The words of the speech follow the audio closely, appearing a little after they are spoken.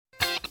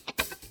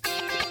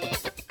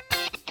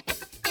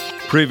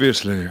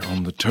Previously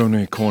on the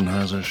Tony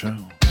Kornheiser Show.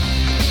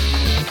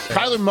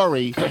 Kyler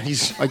Murray,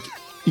 he's like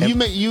you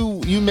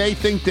may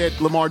think that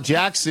Lamar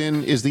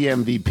Jackson is the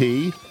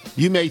MVP.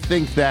 You may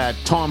think that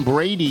Tom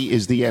Brady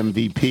is the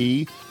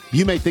MVP.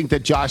 You may think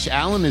that Josh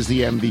Allen is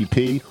the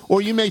MVP,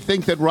 or you may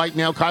think that right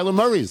now Kyler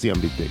Murray is the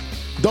MVP.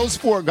 Those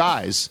four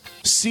guys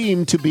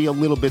seem to be a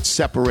little bit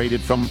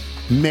separated from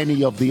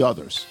many of the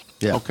others.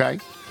 Yeah. Okay?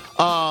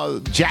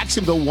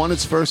 Jacksonville won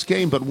its first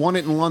game, but won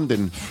it in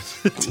London,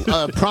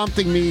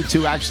 prompting me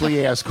to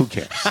actually ask, who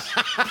cares?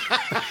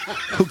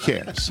 Who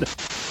cares?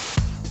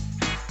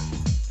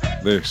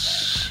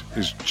 This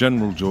is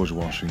General George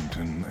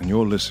Washington, and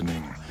you're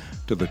listening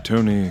to the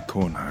Tony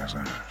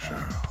Kornheiser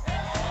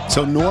Show.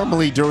 So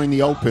normally during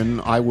the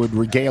Open, I would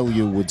regale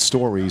you with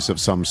stories of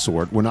some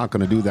sort. We're not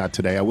going to do that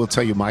today. I will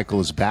tell you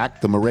Michael is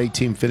back. The Murray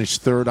team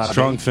finished third out of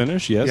Strong 8.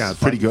 finish, yes. Yeah,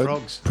 pretty good.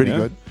 Frogs. Pretty Yeah.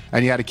 good.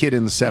 And you had a kid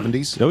in the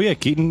 70s. Oh, yeah.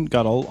 Keaton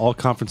got all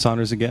conference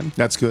honors again.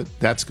 That's good.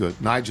 That's good.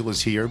 Nigel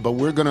is here, but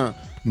we're going to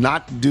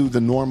not do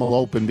the normal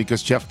Open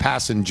because Jeff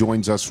Passan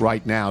joins us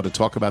right now to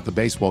talk about the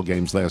baseball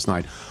games last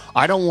night.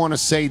 I don't want to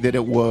say that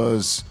it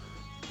was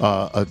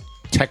a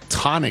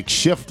tectonic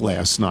shift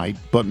last night,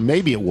 but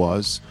maybe it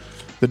was.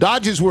 The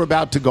Dodgers were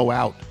about to go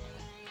out.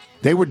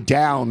 They were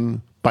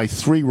down by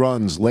 3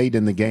 runs late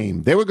in the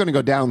game. They were going to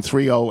go down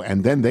 3-0,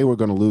 and then they were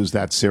going to lose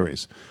that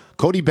series.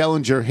 Cody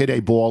Bellinger hit a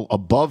ball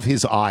above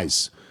his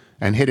eyes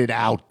and hit it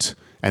out,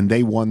 and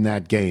they won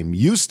that game.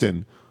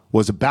 Houston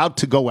was about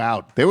to go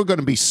out. They were going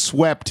to be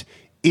swept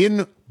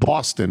in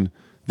Boston.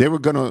 They were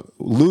going to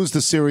lose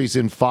the series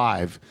in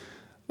 5.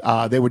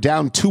 They were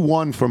down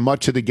 2-1 for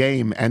much of the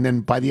game, and then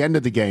by the end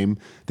of the game,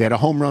 they had a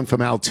home run from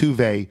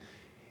Altuve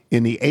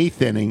in the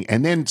 8th inning,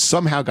 and then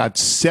somehow got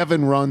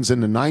 7 runs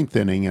in the 9th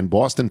inning, and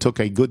Boston took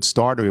a good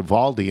starter,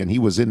 Eovaldi, and he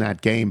was in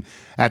that game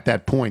at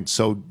that point.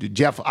 So,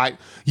 Jeff,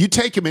 you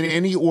take him in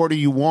any order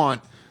you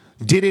want.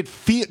 Did it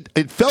feel?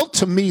 It felt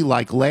to me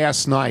like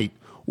last night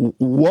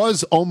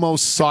was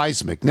almost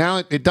seismic.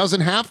 Now, it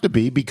doesn't have to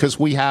be because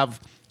we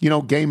have,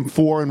 game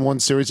 4 in one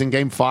series and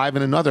game 5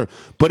 in another,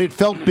 but it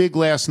felt big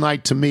last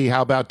night to me.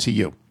 How about to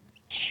you?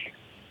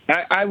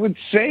 I would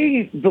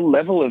say the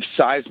level of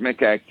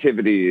seismic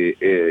activity,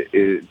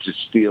 to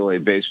steal a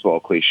baseball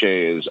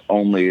cliche, is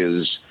only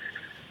as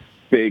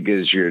big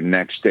as your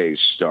next day's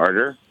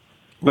starter.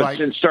 But Right.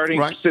 since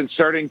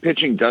starting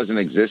pitching doesn't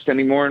exist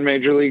anymore in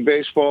Major League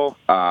Baseball,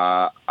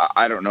 I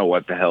don't know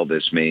what the hell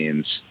this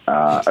means.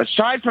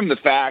 Aside from the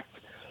fact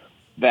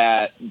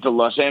that the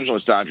Los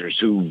Angeles Dodgers,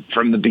 who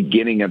from the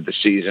beginning of the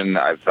season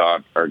I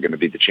thought are going to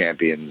be the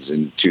champions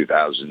in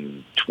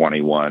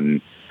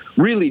 2021,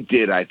 really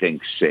did, I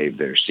think, save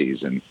their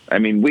season. I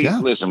mean, we've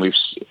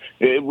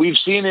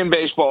seen in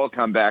baseball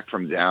come back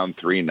from down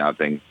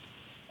 3-0.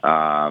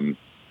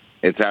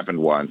 It's happened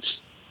once,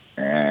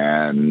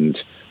 and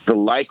the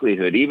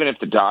likelihood, even if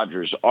the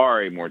Dodgers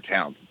are a more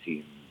talented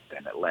team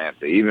than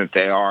Atlanta, even if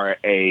they are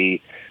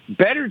a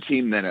better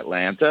team than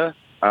Atlanta,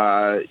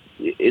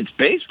 it's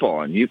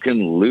baseball, and you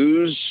can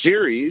lose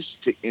series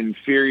to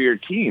inferior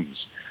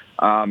teams.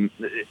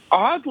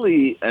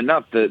 Oddly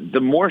enough, the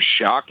more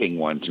shocking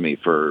one to me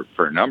for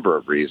a number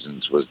of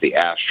reasons was the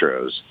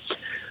Astros.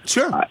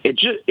 Sure.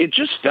 It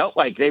just felt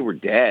like they were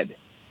dead.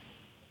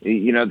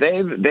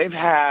 They've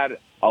had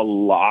a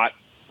lot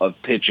of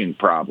pitching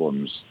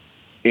problems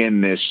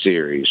in this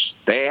series.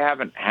 They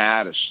haven't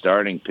had a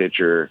starting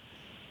pitcher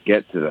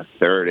get to the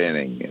 3rd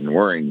inning, and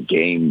we're in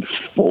game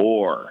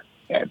 4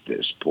 at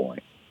this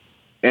point.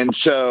 And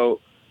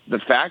so the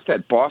fact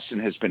that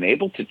Boston has been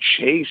able to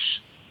chase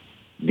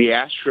the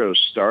Astros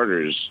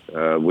starters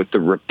with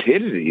the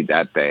rapidity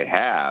that they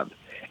have,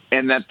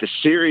 and that the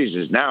series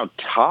is now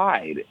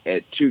tied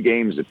at 2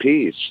 games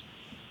apiece,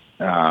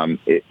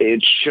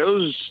 it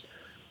shows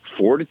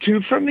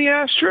fortitude from the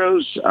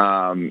Astros.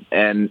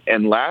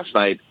 And last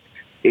night,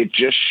 it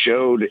just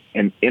showed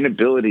an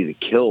inability to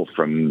kill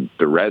from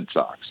the Red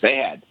Sox. They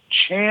had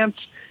chance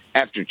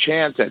after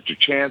chance after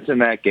chance in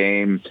that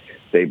game.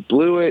 They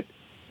blew it.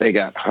 They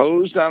got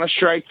hosed on a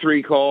strike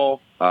 3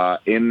 call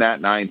in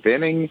that 9th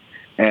inning.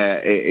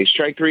 A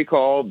strike 3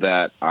 call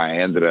that I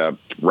ended up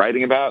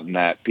writing about, and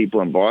that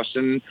people in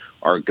Boston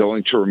are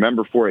going to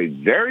remember for a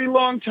very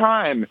long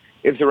time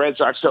if the Red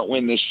Sox don't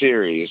win this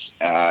series.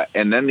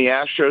 And then the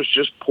Astros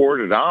just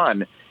poured it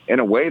on in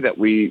a way that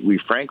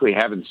we frankly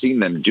haven't seen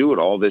them do it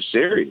all this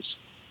series.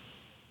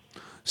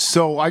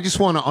 So I just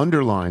want to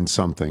underline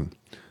something.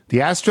 The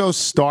Astros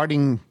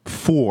starting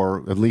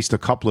 4, at least a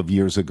couple of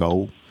years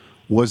ago,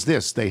 was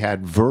this. They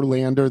had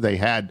Verlander, they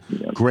had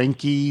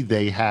Greinke,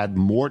 they had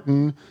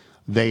Morton,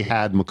 they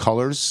had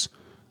McCullers.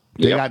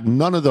 They got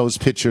none of those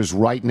pitchers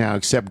right now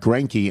except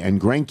Greinke, and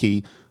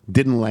Greinke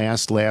didn't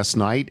last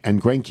night,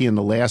 and Greinke in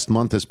the last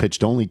month has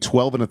pitched only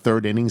 12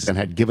 1/3 innings and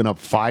had given up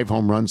 5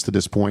 home runs to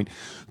this point.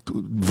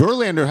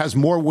 Verlander has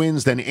more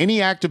wins than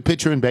any active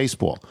pitcher in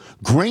baseball.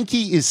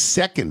 Greinke is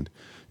second.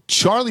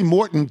 Charlie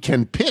Morton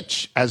can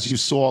pitch, as you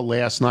saw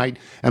last night,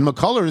 and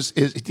McCullers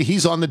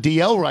he's on the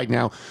DL right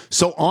now.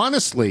 So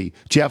honestly,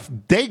 Jeff,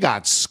 they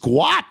got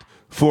squat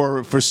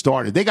for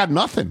starter. They got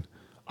nothing.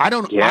 I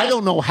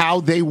don't know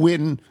how they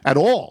win at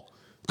all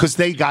because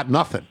they got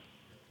nothing.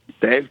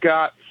 They've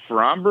got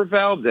Framber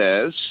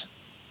Valdez,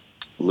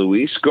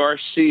 Luis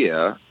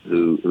Garcia,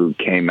 who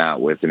came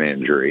out with an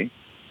injury,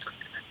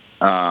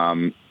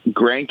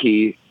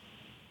 Greinke,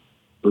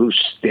 who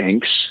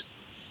stinks,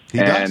 He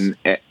does.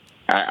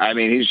 I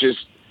mean, he's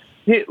just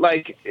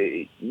like,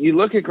 you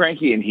look at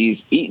Greinke and he's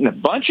eaten a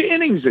bunch of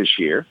innings this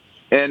year,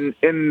 and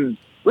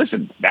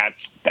listen,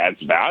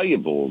 that's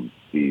valuable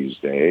these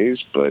days,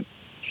 but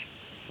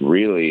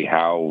really,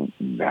 how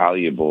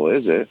valuable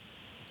is it?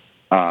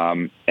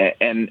 And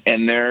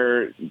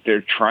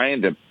they're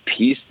trying to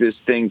piece this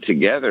thing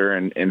together,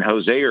 and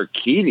Jose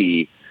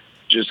Urquidy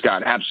just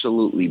got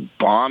absolutely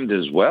bombed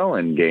as well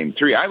in Game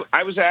 3.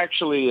 I was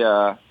actually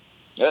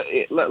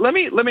let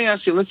me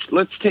ask you.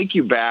 Let's take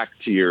you back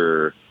to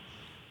your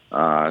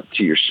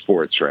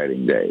sports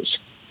writing days.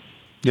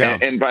 Yeah.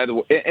 And by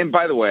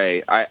the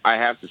way, I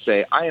have to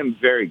say I am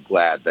very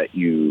glad that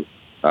you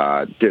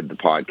did the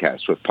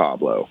podcast with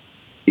Pablo,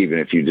 even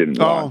if you didn't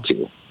want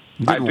to.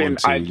 I've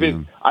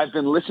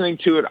been listening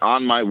to it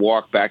on my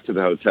walk back to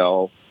the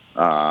hotel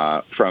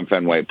from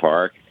Fenway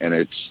Park, and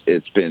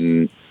it's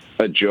been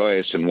a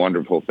joyous and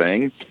wonderful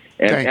thing.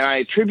 And I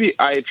attribute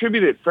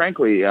it,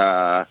 frankly,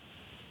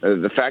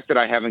 the fact that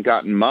I haven't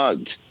gotten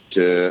mugged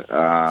to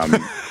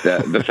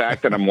the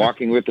fact that I'm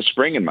walking with the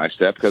spring in my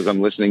step because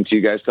I'm listening to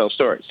you guys tell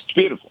stories. It's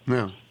beautiful.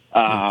 Yeah.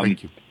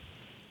 Thank you.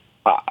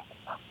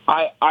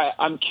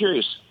 I'm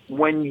curious,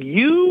 when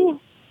you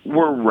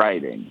were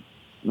writing,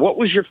 what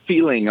was your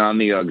feeling on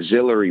the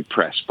auxiliary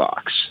press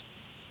box?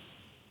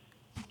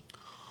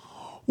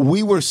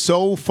 We were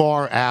so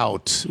far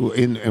out,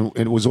 and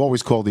it was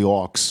always called the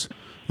aux.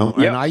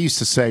 And I used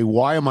to say,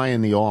 why am I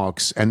in the aux?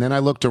 And then I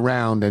looked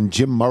around, and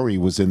Jim Murray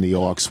was in the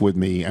aux with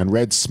me, and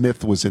Red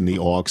Smith was in the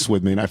aux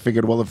with me. And I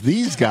figured, well, if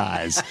these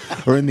guys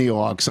are in the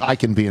aux, I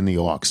can be in the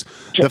aux.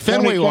 The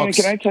Fenway aux.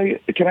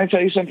 Can I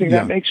tell you something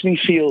that makes me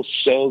feel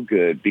so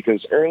good?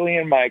 Because early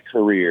in my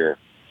career,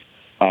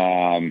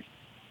 I'm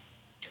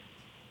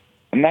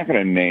not going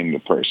to name the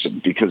person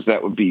because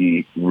that would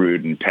be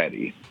rude and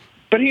petty.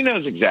 But he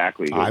knows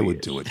exactly who I he would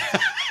is. do it.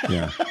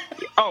 Yeah.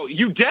 Oh,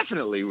 you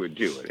definitely would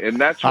do it, and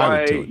that's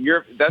why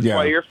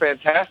why you're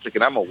fantastic,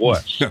 and I'm a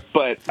wuss.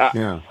 But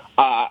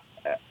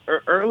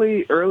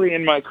early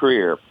in my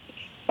career,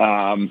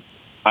 the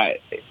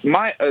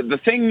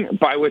thing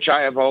by which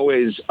I have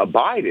always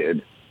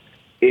abided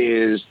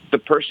is the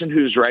person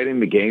who's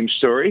writing the game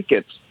story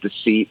gets the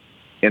seat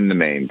in the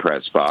main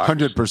press box.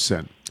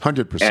 100%.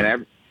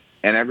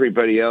 And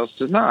everybody else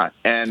does not.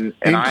 And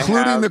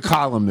including the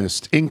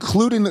columnist.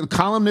 Including the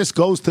columnist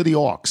goes to the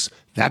aux.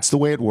 That's the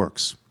way it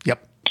works.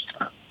 Yep.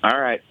 All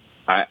right.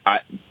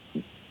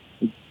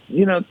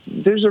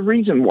 There's a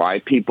reason why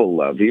people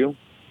love you,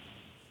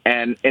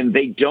 and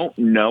they don't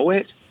know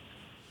it,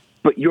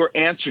 but your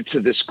answer to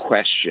this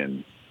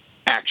question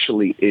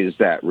actually is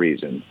that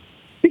reason.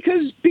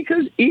 Because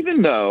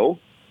even though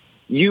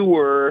you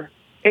were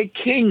a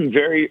king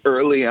very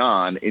early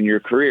on in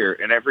your career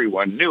and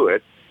everyone knew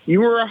it, you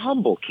were a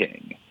humble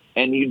king,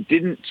 and you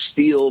didn't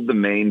steal the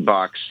main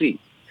box seat.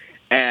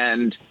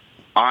 And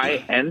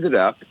I ended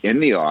up in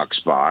the aux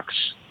box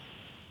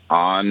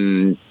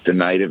on the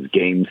night of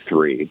Game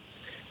 3.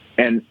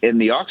 And in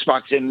the aux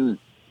box in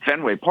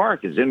Fenway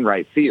Park is in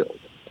right field.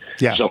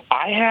 Yeah. So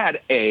I had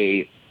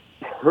a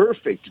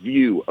perfect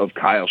view of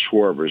Kyle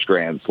Schwarber's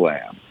grand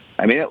slam.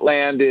 I mean, it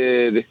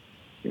landed,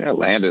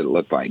 it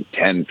looked like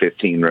 10,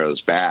 15 rows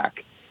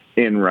back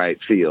in right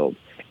field.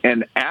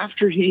 And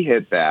after he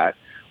hit that,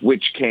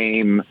 which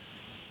came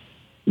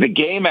the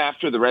game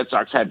after the Red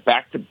Sox had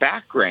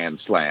back-to-back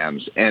grand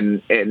slams,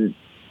 and 2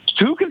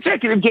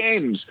 consecutive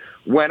games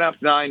went up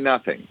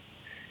 9-0.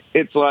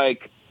 It's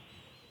like,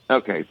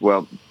 okay,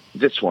 well,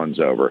 this one's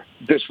over.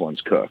 This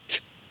one's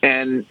cooked.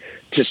 And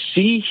to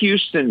see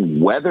Houston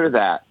weather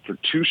that for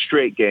 2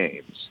 straight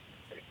games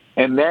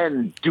and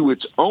then do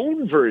its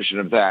own version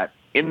of that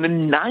in the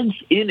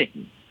 9th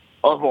inning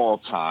of all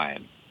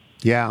time.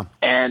 Yeah.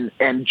 And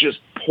just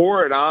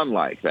pour it on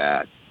like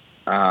that.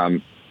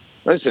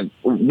 Listen,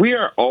 we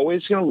are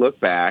always going to look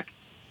back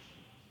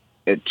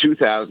at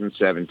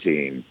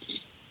 2017,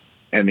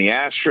 and the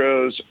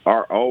Astros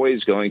are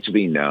always going to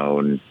be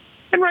known,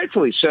 and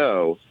rightfully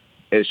so,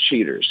 as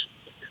cheaters.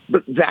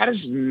 But that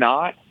does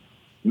not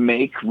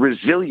make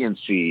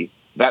resiliency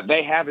that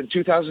they have in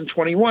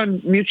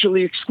 2021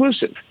 mutually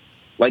exclusive.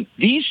 Like,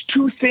 these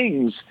 2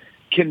 things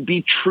can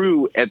be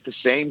true at the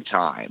same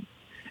time.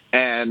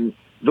 And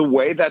the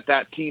way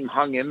that team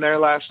hung in there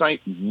last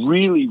night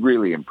really,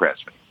 really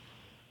impressed me.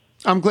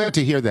 I'm glad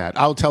to hear that.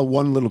 I'll tell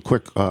one little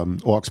quick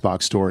aux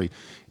box story.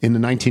 In the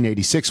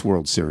 1986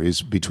 World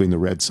Series between the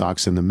Red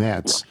Sox and the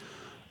Mets,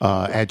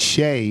 at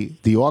Shea,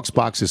 the aux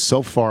box is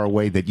so far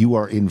away that you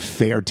are in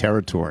fair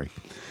territory.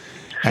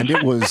 And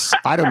it was,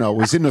 I don't know, it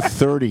was in the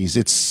 30s.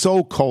 It's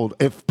so cold.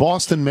 If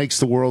Boston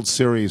makes the World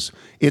Series,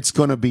 it's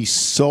going to be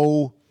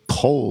so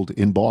cold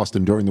in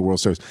Boston during the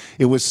World Series.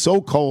 It was so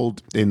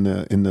cold in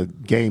the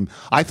game.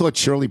 I thought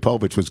Shirley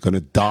Povich was going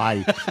to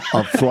die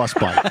of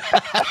frostbite.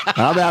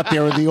 I'm out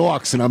there in the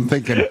Auks, and I'm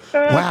thinking,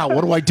 wow,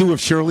 what do I do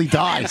if Shirley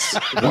dies?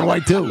 What do I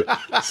do?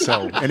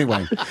 So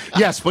anyway,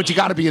 yes, but you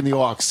got to be in the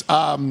Auks.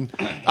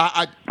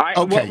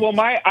 Okay.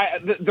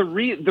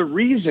 The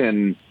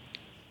reason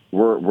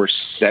we're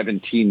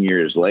 17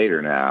 years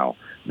later now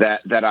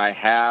that I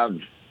have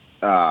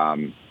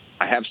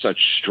such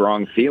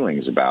strong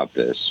feelings about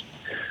this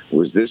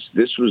was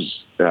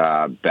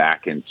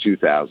back in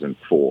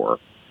 2004,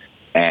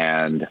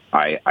 and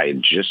I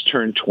had just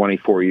turned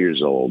 24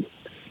 years old.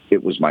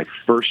 It was my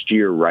first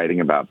year writing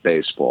about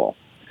baseball,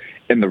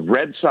 and the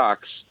Red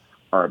Sox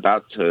are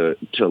about to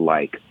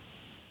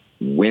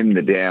win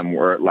the damn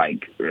world,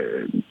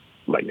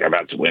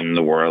 about to win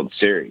the World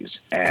Series,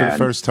 and for the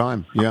first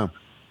time, yeah.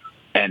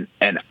 And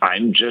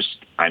I'm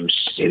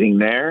sitting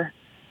there,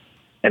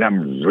 and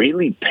I'm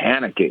really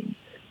panicking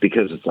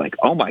because it's like,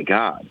 oh my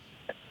God,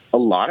 a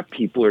lot of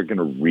people are going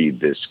to read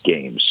this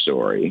game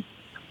story.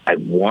 I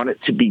want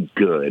it to be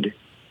good.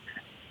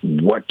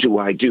 What do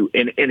I do?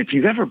 And if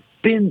you've ever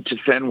been to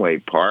Fenway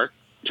Park,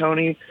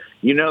 Tony,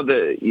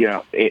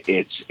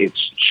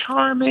 it's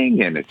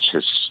charming and it's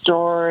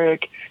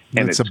historic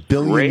and it's a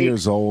billion great.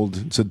 Years old.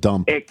 It's a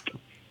dump.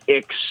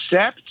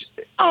 Except,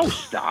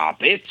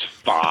 stop! It's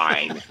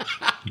fine.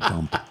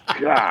 Dump.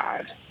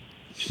 God,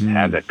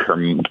 had the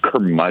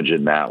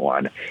curmudgeon that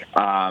one.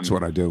 That's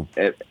what I do.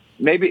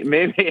 Maybe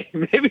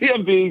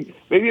I'm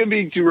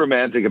being too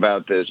romantic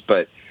about this,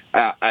 but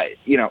I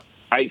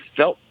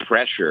felt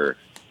pressure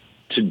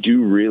to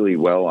do really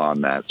well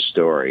on that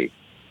story,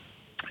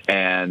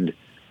 and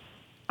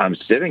I'm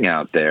sitting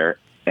out there,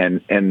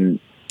 and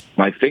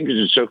my fingers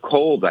are so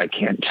cold I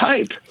can't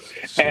type,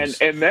 and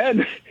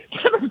then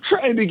I'm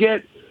trying to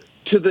get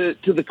to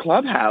the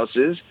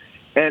clubhouses,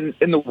 and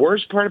the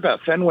worst part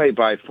about Fenway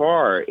by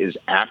far is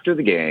after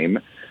the game,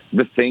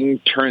 the thing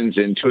turns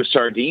into a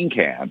sardine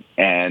can,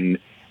 and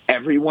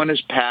everyone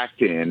is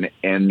packed in,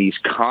 and these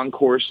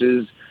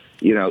concourses,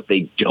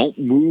 they don't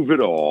move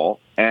at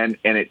all, and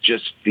it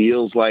just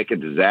feels like a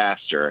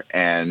disaster.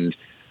 And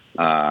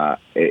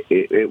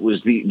it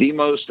was the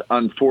most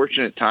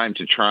unfortunate time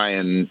to try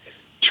and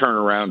turn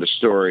around a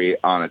story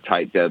on a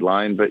tight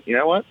deadline. But you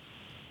know what?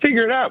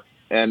 Figure it out.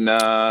 And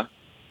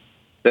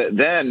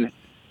then,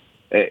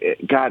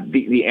 God,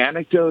 the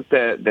anecdote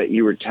that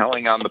you were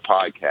telling on the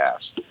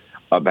podcast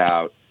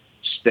about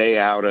stay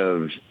out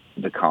of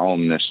the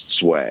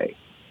columnist's way.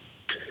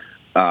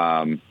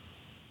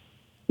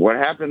 What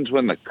happens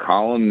when the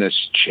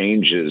columnist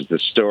changes the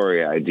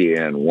story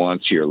idea and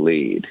wants your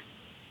lead?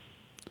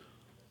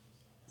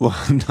 Well,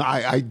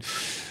 I've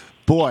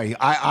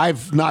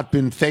not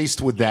been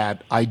faced with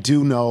that. I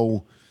do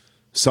know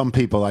some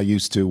people I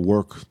used to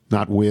work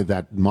not with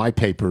at my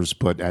papers,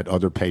 but at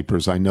other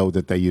papers. I know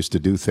that they used to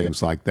do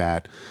things like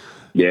that.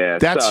 Yeah,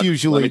 that's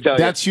usually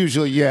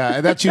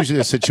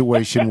a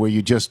situation where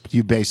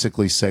you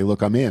basically say,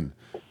 "Look, I'm in,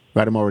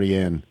 right? I'm already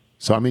in."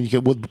 So I mean,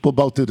 we'll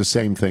both do the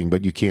same thing,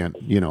 but you can't.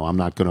 I'm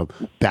not going to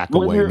back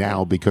away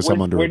now because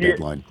I'm under a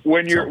deadline.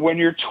 When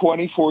you're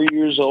 24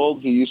 years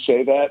old, do you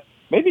say that?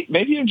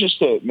 Maybe I'm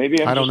just a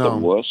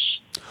wuss.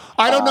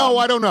 I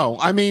don't know.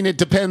 I mean, it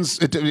depends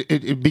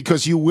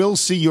because you will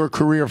see your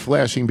career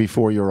flashing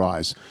before your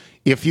eyes.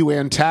 If you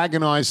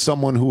antagonize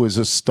someone who is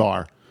a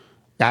star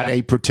at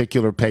a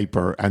particular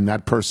paper and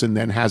that person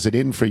then has it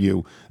in for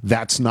you,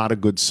 that's not a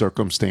good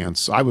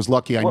circumstance. I was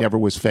lucky I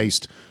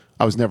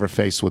was never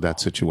faced with that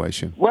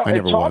situation. Well, I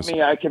never it taught was.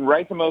 me I can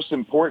write the most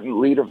important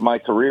lead of my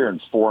career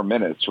in 4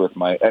 minutes with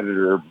my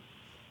editor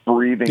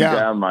breathing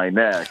down my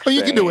neck. Oh,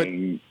 you can do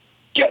it.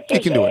 Get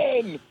this do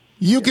in. it.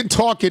 You can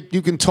talk it.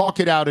 You can talk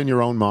it out in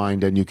your own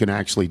mind, and you can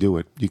actually do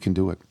it. You can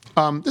do it.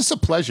 This is a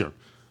pleasure.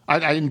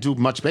 I didn't do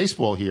much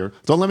baseball here,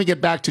 so let me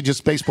get back to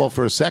just baseball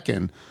for a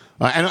second,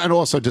 and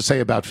also to say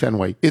about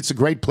Fenway, it's a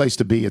great place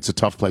to be. It's a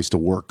tough place to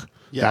work.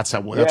 Yeah. That's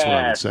what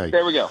I would say.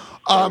 There we go.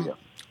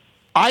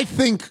 I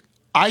think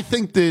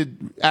the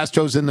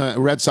Astros and the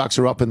Red Sox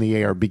are up in the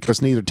air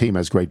because neither team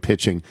has great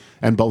pitching,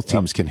 and both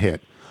teams can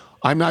hit.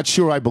 I'm not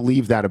sure I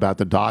believe that about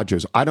the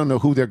Dodgers. I don't know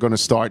who they're going to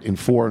start in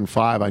 4 and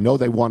 5. I know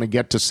they want to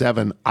get to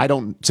 7.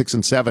 6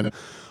 and 7.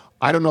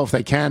 I don't know if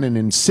they can. And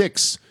in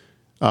 6,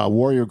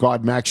 Warrior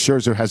guard Max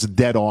Scherzer has a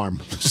dead arm.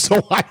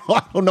 So I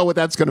don't know what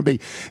that's going to be.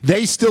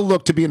 They still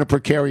look to be in a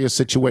precarious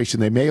situation.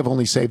 They may have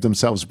only saved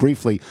themselves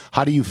briefly.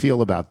 How do you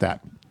feel about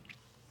that?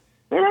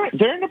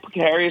 They're in a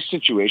precarious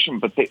situation,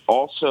 but they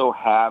also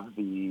have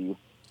the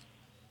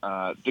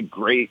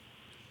great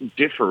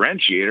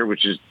differentiator,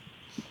 which is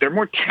they're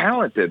more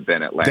talented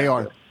than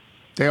Atlanta.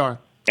 They are. Up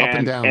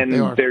and down. And they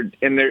are.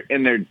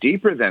 They're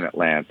deeper than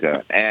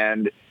Atlanta.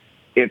 And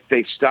if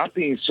they stop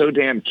being so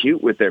damn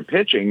cute with their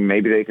pitching,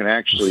 maybe they can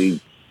actually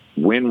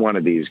win one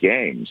of these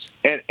games.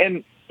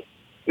 And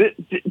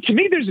to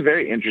me, there's a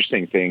very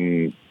interesting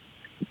thing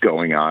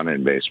going on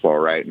in baseball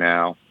right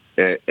now.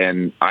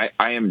 And I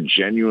am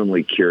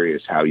genuinely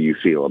curious how you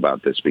feel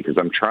about this because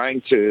I'm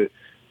trying to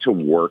to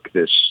work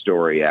this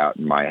story out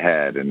in my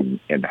head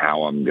and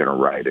how I'm going to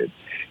write it.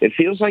 It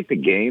feels like the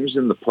games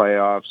in the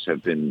playoffs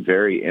have been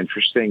very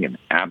interesting and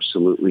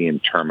absolutely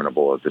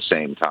interminable at the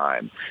same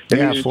time. And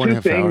Yeah, these are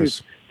 4.5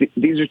 hours.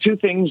 These are two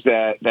things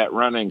that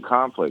run in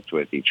conflict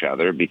with each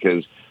other,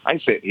 because I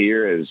sit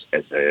here as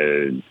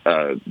a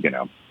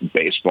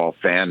baseball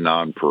fan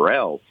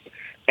nonpareil,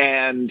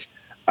 and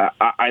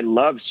I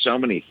love so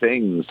many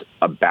things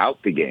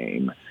about the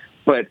game,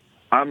 but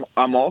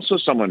I'm also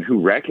someone who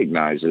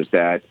recognizes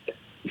that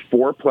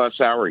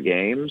 4+ hour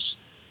games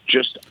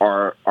just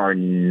are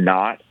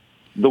not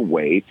the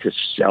way to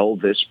sell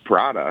this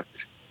product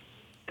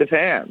to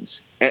fans.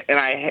 And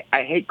I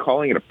hate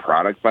calling it a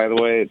product, by the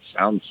way. It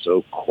sounds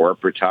so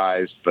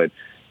corporatized, but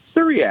it's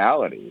the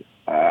reality.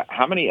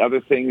 How many other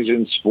things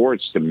in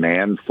sports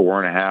demand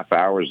 4.5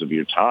 hours of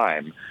your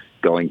time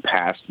going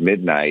past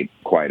midnight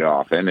quite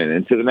often and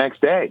into the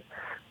next day?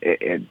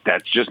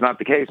 That's just not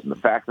the case. And the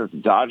fact that the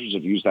Dodgers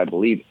have used, I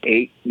believe,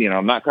 8,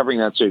 I'm not covering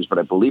that series, but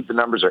I believe the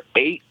numbers are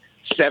 8,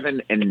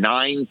 7, and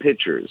 9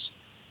 pitchers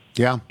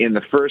in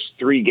the first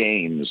 3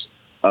 games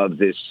of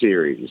this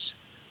series,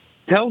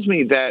 tells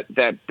me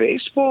that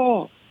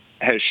baseball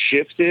has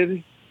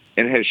shifted,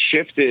 and has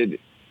shifted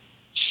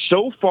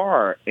so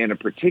far in a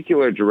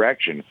particular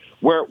direction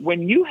where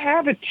when you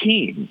have a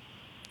team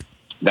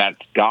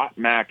that's got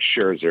Max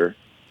Scherzer,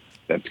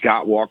 that's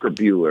got Walker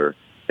Buehler,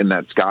 and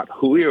that's got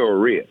Julio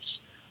Urias,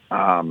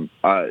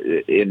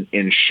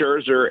 in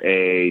Scherzer,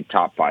 a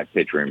top 5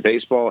 pitcher in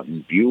baseball,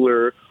 and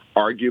Buehler,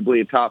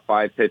 arguably a top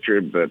 5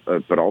 pitcher,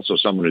 but also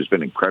someone who's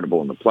been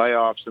incredible in the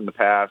playoffs in the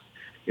past,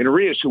 and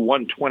Urias, who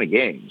won 20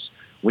 games.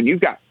 When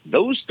you've got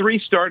those 3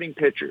 starting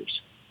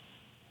pitchers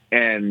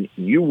and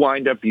you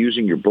wind up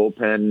using your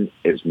bullpen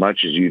as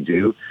much as you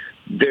do,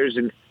 there's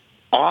an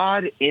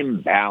odd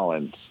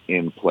imbalance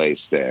in place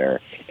there,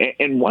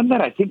 and one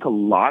that I think a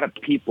lot of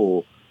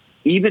people,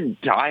 even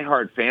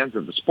diehard fans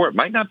of the sport,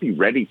 might not be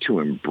ready to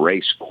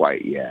embrace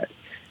quite yet.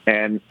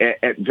 And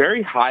at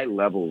very high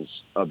levels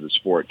of the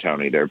sport,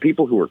 Tony, there are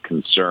people who are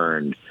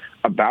concerned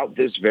about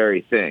this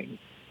very thing,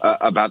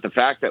 about the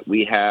fact that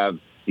we have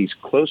these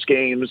close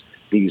games,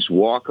 these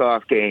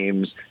walk-off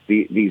games,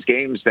 these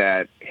games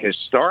that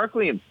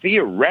historically and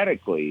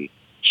theoretically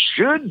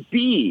should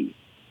be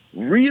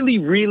really,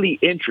 really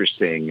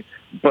interesting,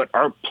 but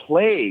are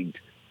plagued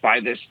by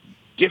this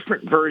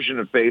different version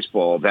of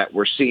baseball that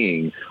we're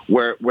seeing,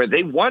 where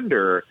they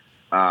wonder,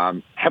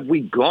 have we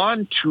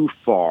gone too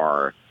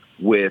far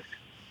with,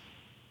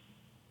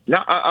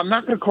 now I'm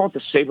not going to call it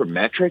the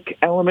sabermetric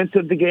element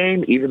of the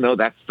game, even though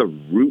that's the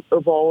root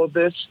of all of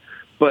this,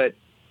 but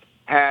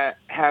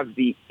have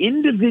the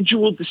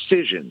individual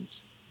decisions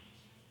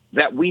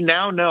that we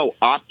now know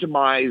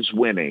optimize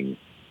winning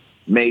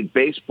made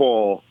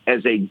baseball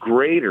as a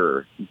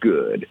greater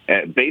good,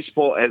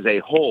 baseball as a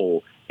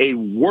whole, a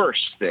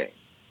worse thing?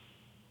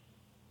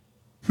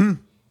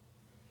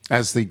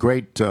 As the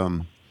great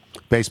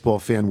baseball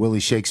fan Willie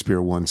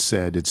Shakespeare once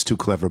said, it's too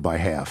clever by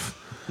half.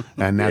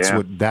 And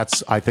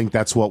I think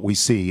that's what we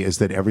see, is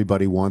that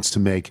everybody wants to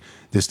make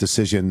this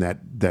decision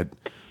that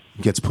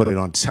gets put it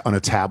on a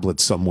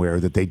tablet somewhere,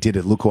 that they did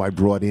it. Look who I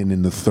brought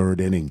in the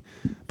 3rd inning.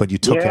 But you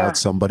took out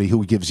somebody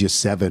who gives you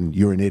 7.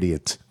 You're an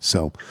idiot.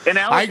 So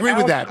I agree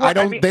with that.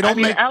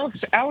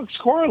 Alex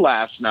Cora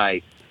last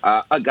night,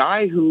 a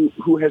guy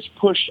who has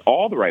pushed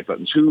all the right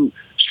buttons, who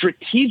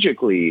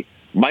strategically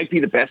might be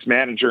the best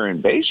manager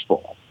in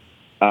baseball.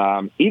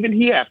 Even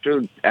he,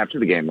 after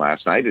the game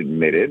last night,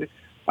 admitted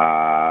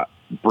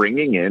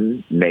bringing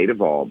in Nate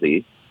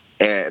Eovaldi,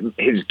 and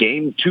his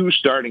Game 2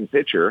 starting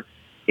pitcher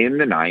in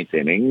the 9th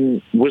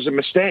inning, was a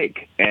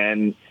mistake.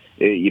 And,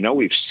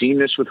 we've seen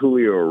this with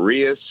Julio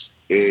Urias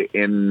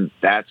in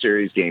that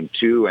series. Game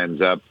 2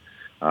 ends up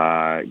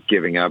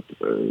giving up,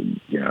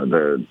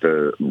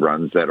 the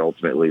runs that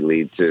ultimately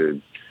lead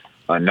to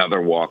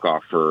another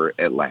walk-off for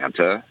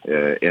Atlanta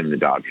in the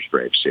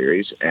Dodgers-Braves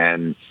series.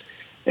 And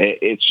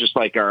it's just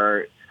like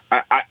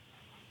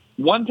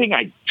one thing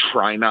I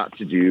try not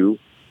to do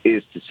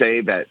is to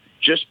say that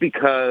just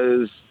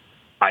because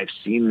I've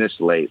seen this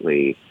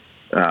lately,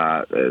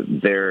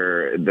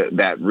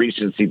 that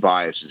recency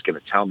bias is going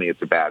to tell me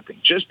it's a bad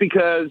thing. Just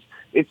because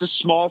it's a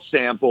small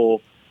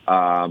sample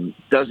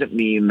doesn't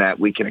mean that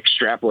we can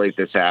extrapolate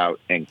this out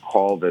and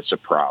call this a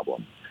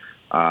problem.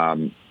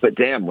 But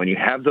damn, when you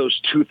have those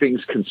two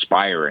things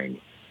conspiring,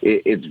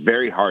 it's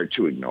very hard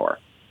to ignore.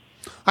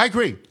 I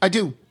agree. I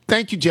do.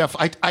 Thank you, Jeff.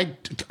 I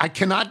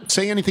cannot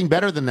say anything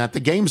better than that.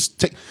 The games,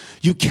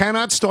 you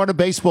cannot start a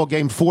baseball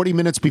game 40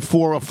 minutes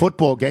before a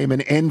football game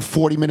and end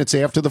 40 minutes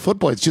after the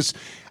football. It's just,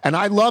 and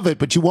I love it,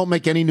 but you won't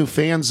make any new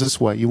fans this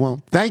way. You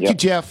won't. Thank you,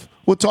 Jeff.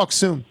 We'll talk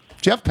soon.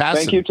 Jeff Passan.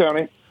 Thank you,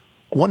 Tony.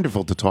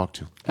 Wonderful to talk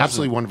to.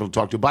 Absolutely wonderful to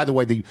talk to. By the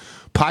way, the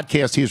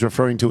podcast he is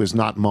referring to is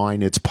not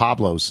mine. It's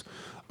Pablo's,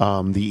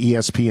 the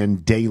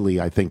ESPN Daily,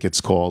 I think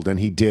it's called.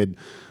 And he did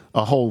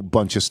a whole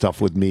bunch of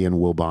stuff with me and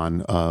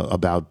Wilbon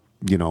about,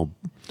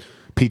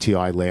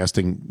 PTI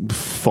lasting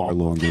far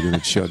longer than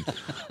it should.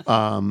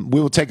 We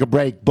will take a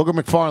break. Booger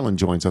McFarland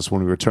joins us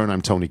when we return.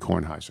 I'm Tony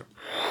Kornheiser.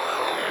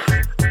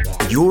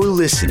 You're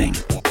listening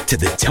to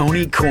The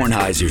Tony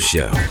Kornheiser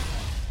Show.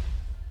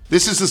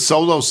 This is the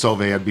Solo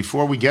Stove ad.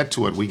 Before we get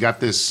to it, we got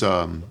this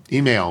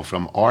email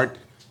from Art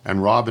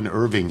and Robin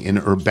Irving in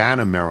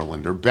Urbana,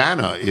 Maryland.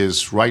 Urbana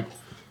is right,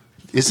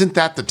 isn't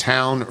that the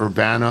town,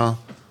 Urbana,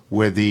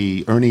 where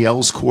the Ernie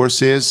Els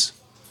course is?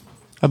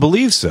 I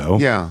believe so.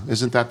 Yeah,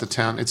 isn't that the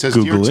town? It says,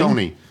 Googling.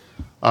 Dear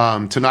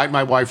Tony, tonight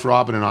my wife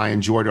Robin and I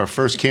enjoyed our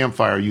first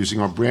campfire using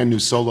our brand new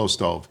Solo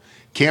Stove.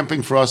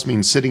 Camping for us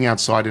means sitting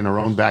outside in our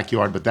own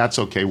backyard, but that's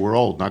okay. We're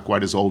old. Not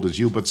quite as old as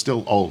you, but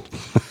still old.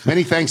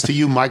 Many thanks to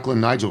you, Michael and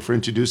Nigel, for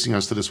introducing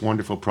us to this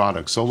wonderful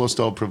product. Solo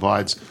Stove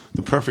provides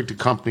the perfect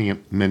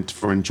accompaniment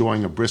for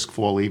enjoying a brisk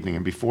fall evening.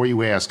 And before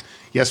you ask,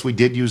 yes, we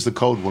did use the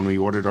code when we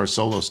ordered our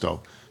Solo Stove.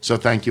 So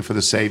thank you for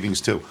the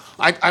savings, too.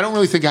 I don't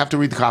really think I have to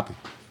read the copy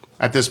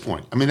at this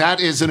point. I mean,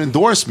 that is an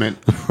endorsement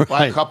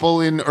by a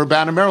couple in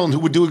Urbana, Maryland, who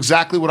would do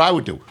exactly what I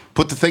would do.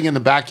 Put the thing in the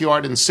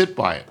backyard and sit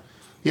by it.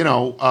 You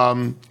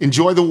know,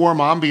 enjoy the warm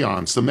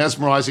ambiance, the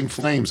mesmerizing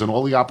flames, and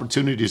all the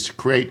opportunities to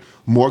create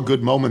more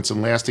good moments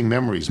and lasting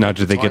memories. Now,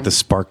 did they get the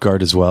Spark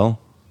Guard as well?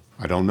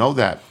 I don't know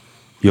that.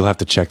 You'll have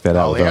to check that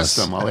out. I'll with ask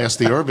us. them. I'll ask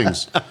the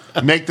Irvings.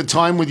 Make the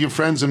time with your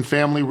friends and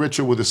family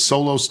richer with a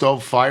Solo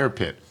Stove fire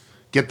pit.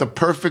 Get the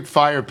perfect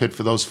fire pit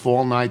for those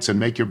fall nights and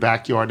make your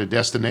backyard a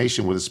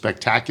destination with a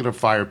spectacular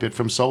fire pit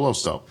from Solo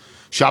Stove.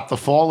 Shop the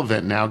fall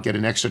event now. Get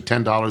an extra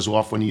 $10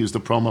 off when you use the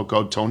promo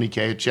code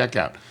TonyK at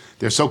checkout.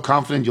 They're so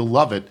confident you'll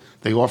love it,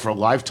 they offer a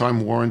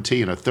lifetime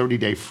warranty and a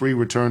 30-day free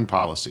return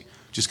policy.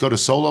 Just go to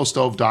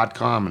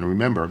solostove.com and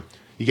remember,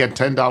 you get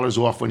 $10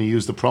 off when you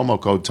use the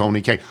promo code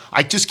TonyK.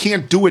 I just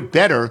can't do it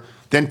better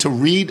than to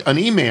read an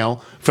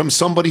email from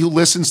somebody who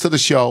listens to the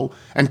show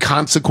and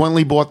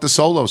consequently bought the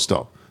Solo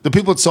Stove. The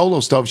people at Solo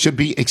Stove should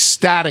be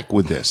ecstatic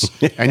with this.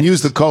 And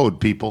use the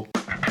code, people.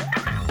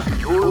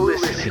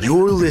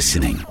 You're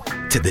listening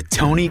to The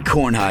Tony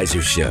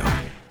Kornheiser Show.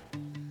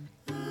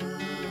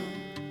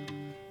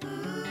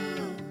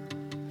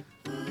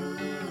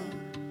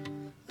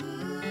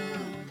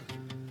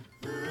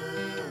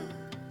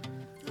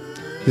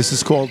 This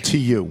is called To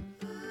You.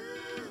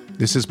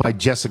 This is by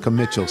Jessica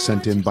Mitchell,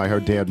 sent in by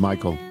her dad,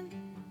 Michael.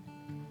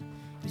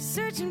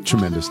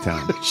 Tremendous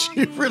talent.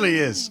 She really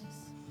is.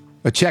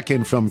 A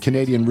check-in from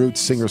Canadian roots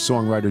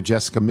singer-songwriter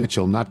Jessica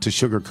Mitchell, not to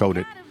sugarcoat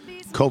it.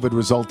 COVID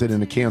resulted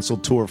in a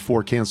canceled tour,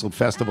 4 canceled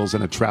festivals,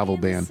 and a travel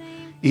ban.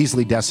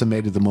 Easily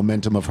decimated the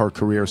momentum of her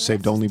career,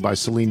 saved only by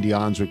Celine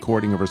Dion's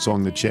recording of her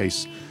song The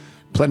Chase.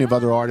 Plenty of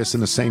other artists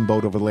in the same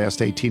boat over the last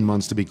 18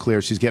 months, to be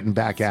clear. She's getting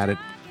back at it.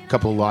 A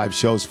couple of live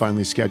shows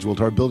finally scheduled.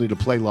 Her ability to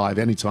play live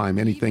anytime,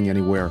 anything,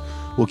 anywhere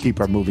will keep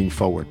her moving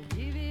forward.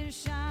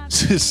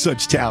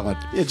 Such talent.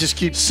 Yeah, just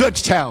keep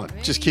Such talent.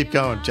 Just keep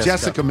going,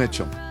 Jessica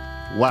Mitchell.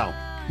 Wow.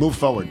 Move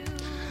forward.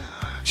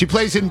 She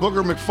plays in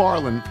Booger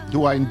McFarlane,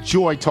 who I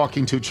enjoy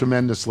talking to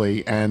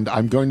tremendously, and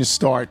I'm going to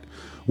start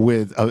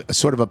with a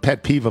sort of a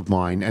pet peeve of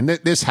mine, and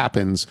this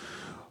happens.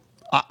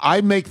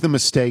 I make the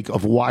mistake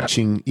of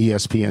watching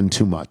ESPN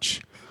too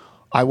much.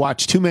 I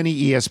watch too many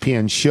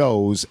ESPN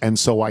shows, and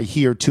so I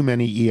hear too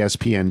many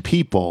ESPN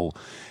people,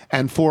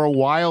 and for a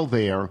while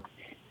there,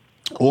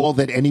 all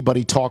that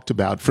anybody talked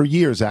about, for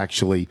years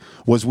actually,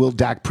 was will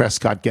Dak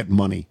Prescott get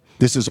money?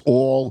 This is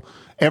all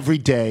every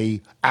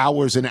day,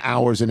 hours and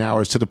hours and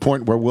hours, to the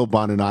point where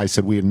Wilbon and I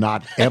said we are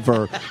not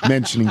ever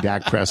mentioning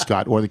Dak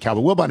Prescott or the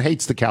Cowboys. Wilbon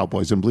hates the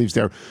Cowboys and believes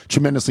they're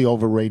tremendously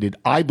overrated,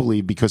 I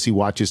believe, because he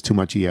watches too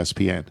much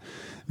ESPN.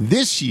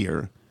 This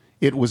year,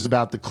 it was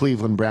about the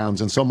Cleveland Browns.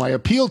 And so my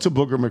appeal to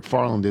Booger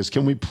McFarland is,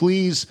 can we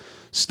please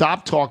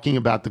stop talking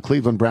about the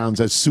Cleveland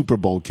Browns as Super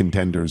Bowl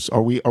contenders?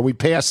 Are we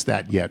past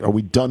that yet? Are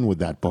we done with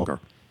that, Booger?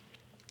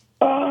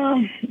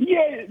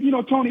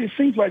 Yeah, Tony, it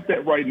seems like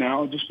that right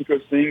now, just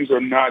because things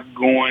are not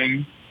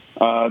going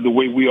the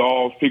way we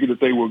all figured that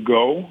they would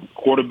go.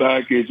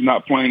 Quarterback is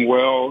not playing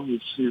well.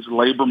 His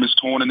labrum is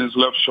torn in his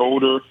left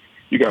shoulder.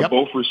 You got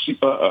both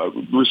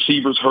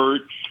receivers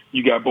hurt.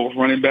 You got both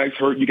running backs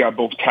hurt. You got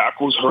both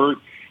tackles hurt.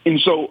 And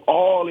so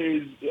all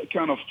is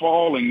kind of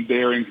falling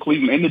there in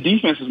Cleveland. And the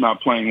defense is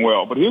not playing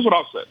well. But here's what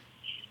I'll say.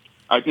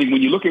 I think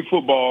when you look at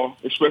football,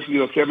 especially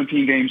a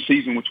 17-game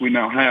season, which we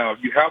now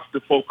have, you have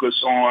to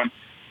focus on,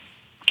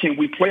 can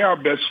we play our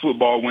best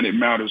football when it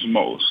matters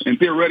most? And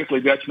theoretically,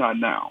 that's not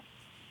now.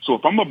 So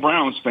if I'm a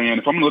Browns fan,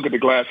 if I'm going to look at the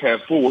glass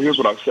half full, here's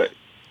what I say.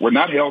 We're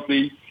not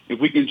healthy. If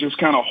we can just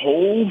kind of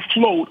hold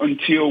float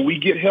until we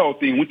get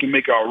healthy and we can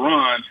make our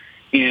run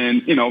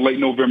in, late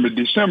November,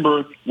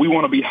 December, we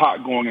want to be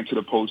hot going into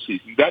the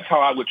postseason. That's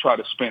how I would try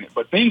to spin it.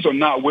 But things are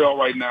not well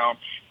right now.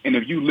 And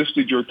if you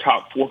listed your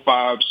top 4 or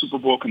 5 Super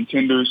Bowl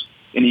contenders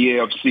in the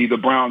AFC, the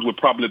Browns would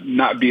probably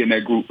not be in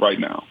that group right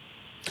now.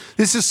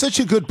 This is such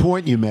a good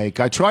point you make.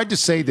 I tried to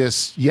say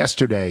this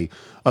yesterday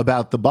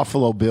about the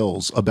Buffalo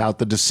Bills, about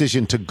the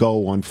decision to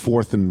go on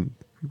 4th and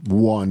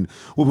 1,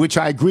 which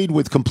I agreed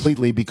with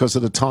completely because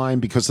of the time,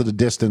 because of the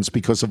distance,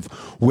 because of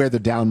where the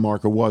down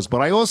marker was.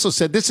 But I also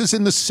said this is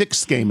in the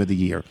 6th game of the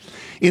year.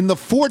 In the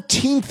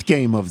 14th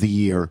game of the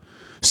year,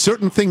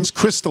 certain things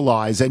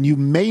crystallize and you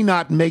may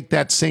not make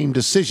that same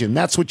decision.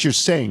 That's what you're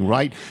saying,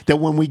 right? That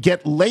when we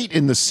get late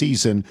in the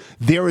season,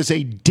 there is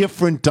a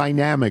different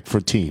dynamic for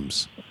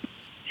teams.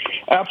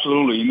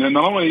 Absolutely. And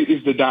not only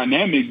is the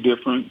dynamic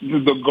different,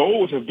 the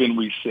goals have been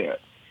reset.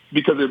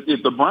 Because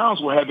if the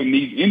Browns were having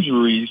these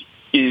injuries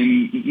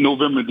in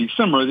November,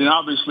 December, then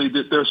obviously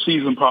their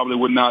season probably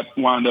would not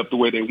wind up the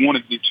way they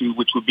wanted it to,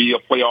 which would be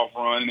a playoff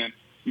run and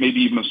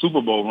maybe even a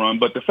Super Bowl run.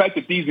 But the fact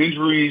that these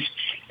injuries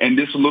and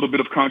this a little bit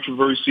of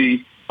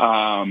controversy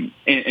and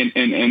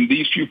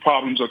these few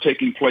problems are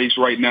taking place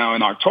right now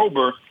in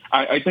October,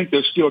 I think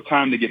there's still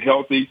time to get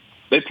healthy.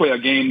 They play a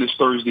game this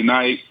Thursday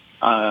night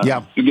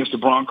against the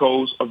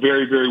Broncos, a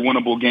very, very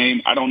winnable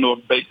game. I don't know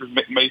if Baker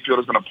Mayfield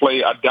is going to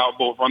play. I doubt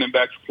both running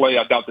backs play.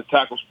 I doubt the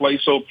tackles play.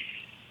 So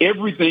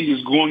everything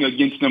is going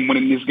against them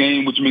winning this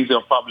game, which means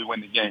they'll probably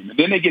win the game. And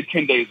then they get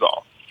 10 days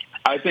off.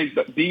 I think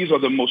that these are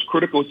the most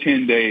critical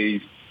 10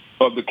 days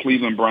of the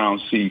Cleveland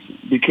Browns season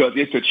because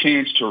it's a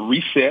chance to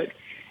reset.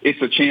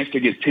 It's a chance to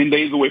get 10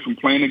 days away from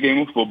playing a game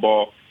of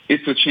football.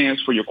 It's a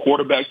chance for your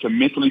quarterback to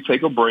mentally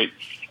take a break.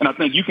 And I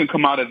think you can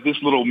come out of this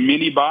little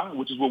mini bye,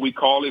 which is what we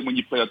call it when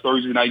you play a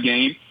Thursday night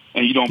game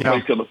and you don't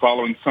play till the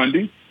following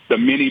Sunday, the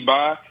mini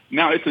bye.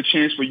 Now it's a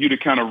chance for you to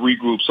kind of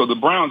regroup. So the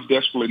Browns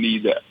desperately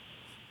need that.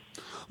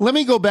 Let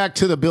me go back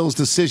to the Bills'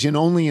 decision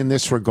only in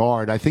this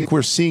regard. I think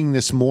we're seeing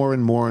this more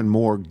and more and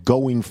more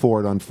going for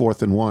it on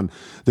 4th and 1.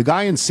 The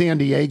guy in San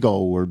Diego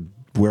or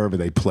wherever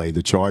they play,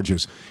 the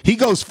Chargers, he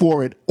goes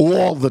for it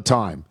all the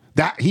time.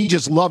 That he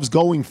just loves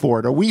going for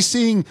it. Are we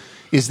seeing,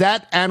 is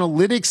that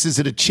analytics? Is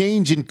it a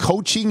change in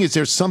coaching? Is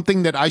there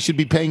something that I should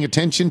be paying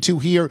attention to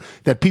here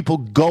that people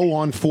go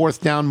on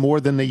 4th down more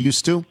than they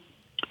used to?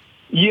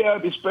 Yeah,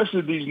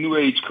 especially these new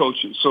age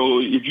coaches. So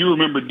if you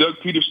remember, Doug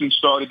Peterson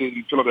started it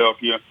in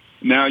Philadelphia.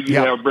 Now you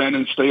have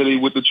Brandon Staley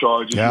with the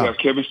Chargers. You have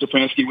Kevin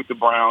Stefanski with the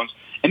Browns.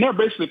 And they're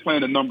basically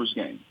playing a numbers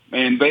game.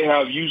 And they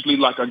have usually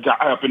like a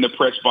guy up in the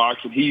press box,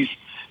 and he's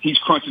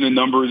crunching the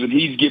numbers, and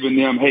he's giving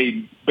them,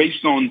 hey,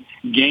 based on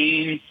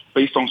game,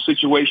 based on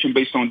situation,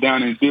 based on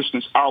down and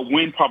distance, our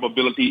win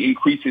probability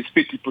increases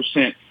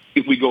 50%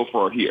 if we go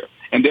for it here.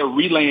 And they're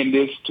relaying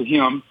this to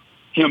him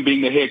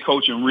being the head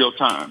coach in real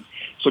time.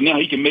 So now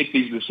he can make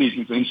these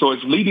decisions. And so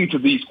it's leading to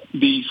these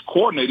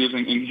coordinators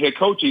and head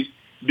coaches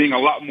being a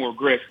lot more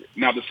aggressive.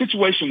 Now, the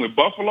situation with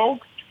Buffalo,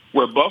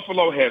 where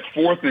Buffalo had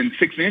 4th and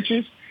 6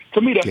 inches,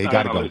 to me, that's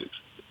not analytics.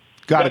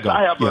 Gotta go.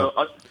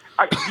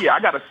 I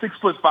got a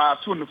 6'5",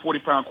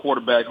 240-pound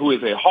quarterback who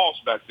is a hoss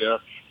back there,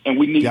 and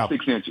we need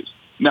 6 inches.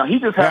 Now, he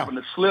just happened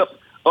to slip.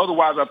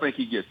 Otherwise, I think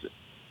he gets it.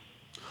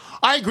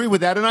 I agree with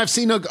that, and I've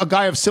seen a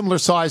guy of similar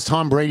size,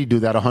 Tom Brady, do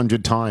that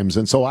 100 times,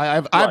 and so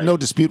I have no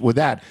dispute with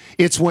that.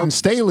 It's when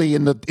Staley,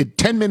 in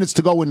 10 minutes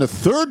to go in the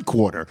third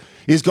quarter,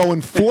 is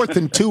going 4th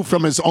and 2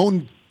 from his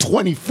own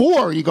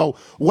 24. You go,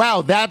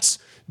 wow, that's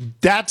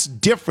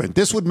different.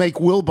 This would make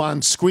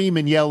Wilbon scream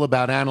and yell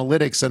about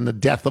analytics and the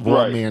death of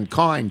all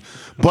mankind.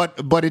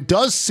 But it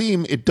does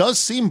seem,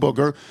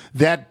 Booger,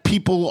 that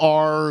people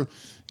are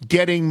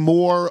getting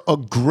more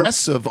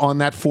aggressive on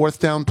that 4th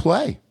down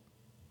play.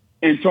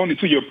 And, Tony,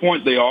 to your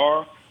point, they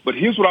are. But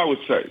here's what I would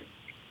say.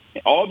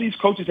 All these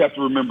coaches have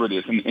to remember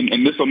this,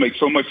 and this will make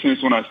so much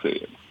sense when I say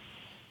it.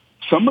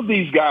 Some of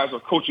these guys are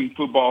coaching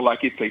football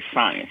like it's a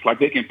science, like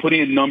they can put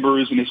in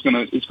numbers and it's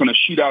gonna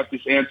shoot out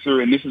this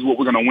answer and this is what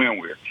we're gonna win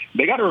with.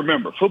 They got to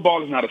remember,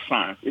 football is not a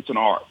science; it's an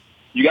art.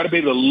 You got to be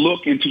able to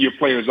look into your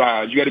player's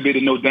eyes. You got to be able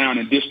to know down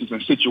and distance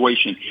and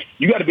situation.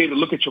 You got to be able to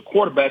look at your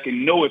quarterback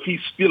and know if he's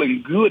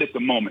feeling good at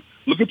the moment.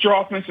 Look at your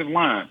offensive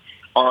line.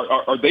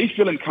 Are they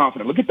feeling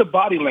confident? Look at the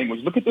body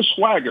language. Look at the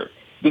swagger.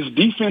 This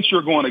defense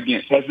you're going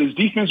against, has this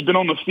defense been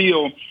on the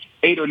field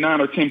 8 or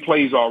 9 or 10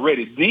 plays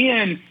already?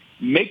 Then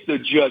make the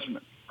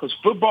judgment, because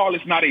football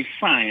is not a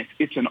science,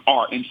 it's an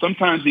art. And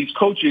sometimes these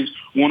coaches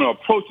want to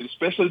approach it,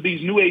 especially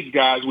these new age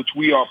guys, which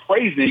we are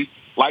praising,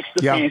 like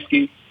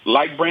Stefanski,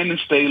 like Brandon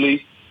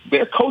Staley.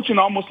 They're coaching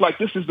almost like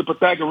this is the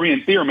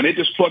Pythagorean theorem, and they're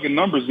just plugging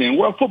numbers in.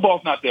 Well,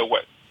 football's not their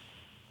way.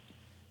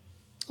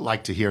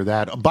 Like to hear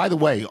that. By the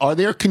way, are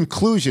there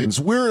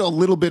conclusions? We're a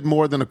little bit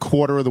more than a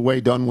quarter of the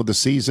way done with the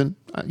season,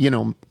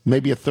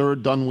 maybe a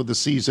third done with the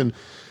season.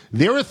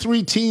 There are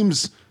 3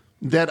 teams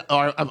that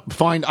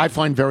I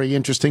find very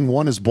interesting.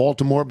 One is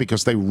Baltimore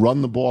because they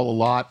run the ball a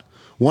lot.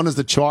 One is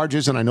the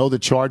Chargers, and I know the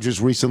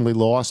Chargers recently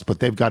lost, but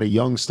they've got a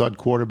young stud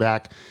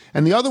quarterback.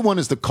 And the other one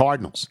is the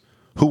Cardinals,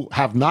 who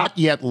have not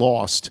yet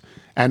lost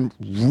and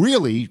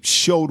really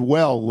showed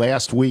well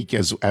last week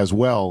as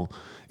well.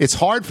 It's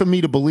hard for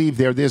me to believe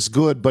they're this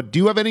good, but do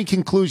you have any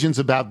conclusions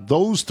about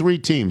those 3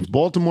 teams,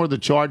 Baltimore, the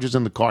Chargers,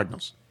 and the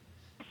Cardinals?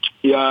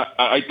 Yeah,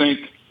 I think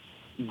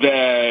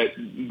that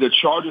the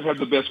Chargers have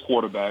the best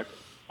quarterback.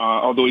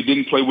 Although he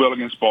didn't play well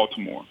against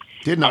Baltimore.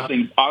 Did not. I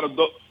think out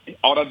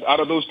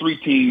of those 3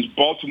 teams,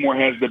 Baltimore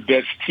has the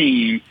best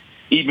team,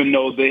 even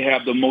though they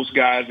have the most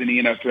guys in the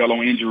NFL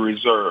on injury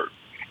reserve.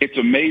 It's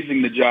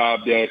amazing the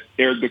job that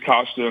Eric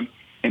DeCosta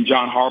and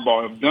John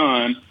Harbaugh have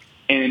done,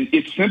 and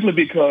it's simply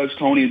because,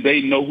 Tony, they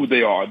know who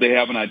they are. They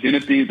have an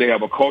identity. They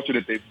have a culture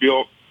that they've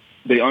built.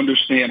 They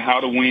understand how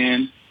to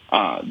win.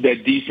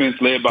 That defense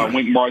led by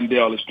Wink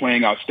Martindale is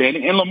playing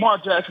outstanding. And Lamar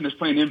Jackson is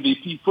playing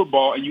MVP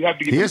football, and you have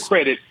to give him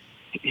credit.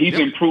 He's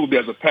improved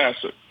as a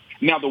passer.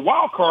 Now, the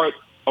wild card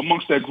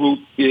amongst that group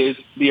is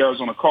the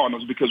Arizona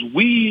Cardinals because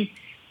we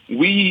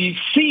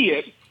see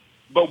it,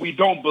 but we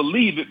don't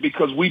believe it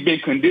because we've been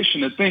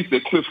conditioned to think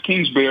that Cliff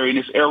Kingsbury and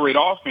his air raid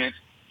offense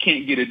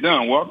can't get it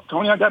done. Well,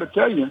 Tony, I got to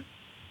tell you,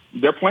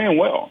 they're playing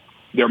well.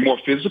 They're more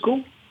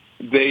physical.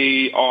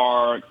 They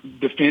are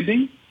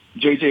defending.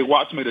 J.J.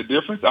 Watt's made a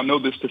difference. I know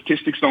the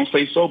statistics don't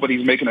say so, but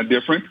he's making a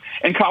difference.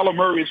 And Kyler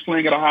Murray is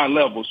playing at a high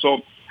level.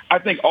 So I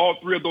think all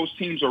three of those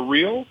teams are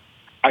real.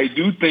 I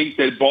do think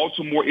that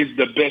Baltimore is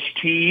the best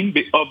team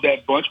of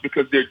that bunch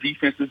because their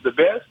defense is the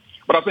best.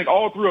 But I think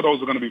all three of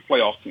those are going to be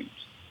playoff teams.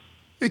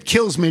 It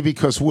kills me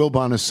because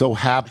Wilbon is so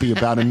happy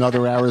about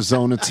another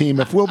Arizona team.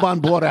 If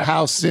Wilbon bought a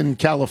house in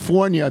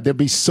California, there'd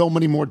be so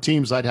many more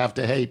teams I'd have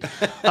to hate.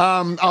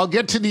 I'll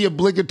get to the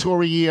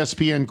obligatory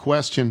ESPN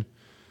question.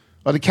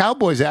 Are the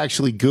Cowboys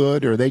actually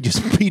good, or are they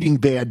just beating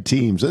bad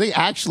teams? Are they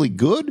actually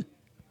good?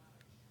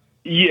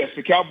 Yes,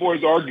 the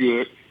Cowboys are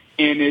good,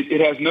 and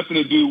it has nothing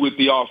to do with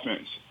the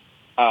offense.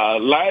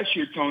 Last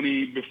year,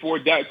 Tony, before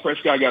Dak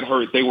Prescott got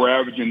hurt, they were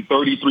averaging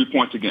 33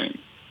 points a game.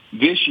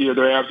 This year,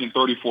 they're averaging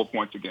 34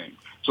 points a game.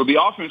 So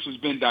the offense has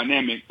been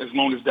dynamic as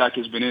long as Dak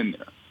has been in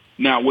there.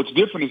 Now, what's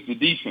different is the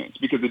defense,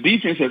 because the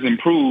defense has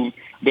improved.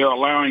 They're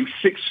allowing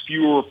 6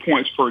 fewer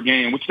points per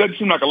game, which doesn't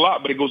seem like a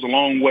lot, but it goes a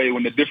long way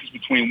when the difference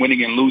between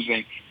winning and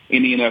losing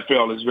in the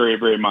NFL is very,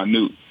 very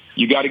minute.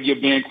 You got to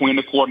give Dan Quinn,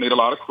 the coordinator, a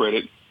lot of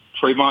credit.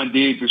 Trayvon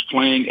Diggs is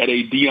playing at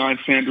a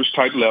Deion Sanders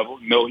type level.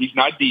 No, he's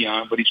not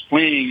Deion, but he's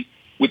playing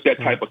with that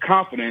type of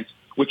confidence,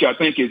 which I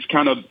think is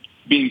kind of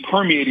being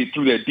permeated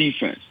through that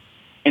defense.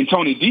 And,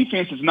 Tony,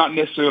 defense is not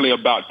necessarily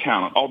about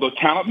talent. Although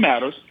talent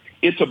matters,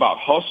 it's about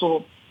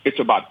hustle, it's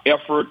about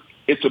effort,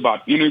 it's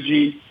about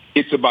energy,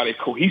 it's about a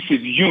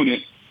cohesive unit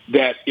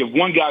that if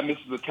one guy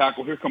misses a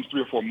tackle, here comes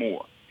 3 or 4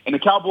 more. And the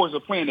Cowboys are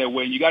playing that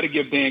way, and you got to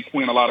give Dan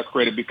Quinn a lot of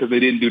credit because they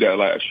didn't do that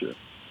last year.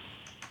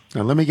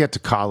 Now, let me get to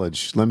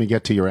college. Let me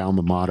get to your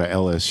alma mater,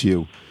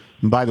 LSU.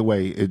 And by the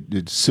way,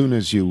 as soon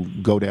as you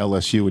go to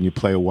LSU and you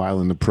play a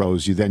while in the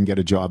pros, you then get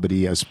a job at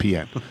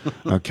ESPN.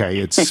 Okay,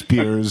 it's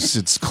Spears,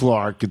 it's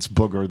Clark, it's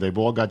Booger. They've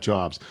all got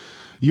jobs.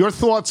 Your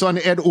thoughts on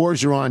Ed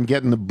Orgeron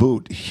getting the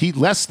boot? He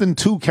less than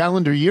 2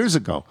 calendar years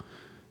ago,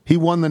 he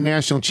won the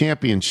national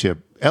championship.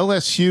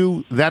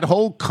 LSU, that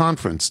whole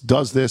conference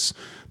does this,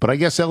 but I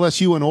guess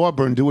LSU and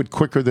Auburn do it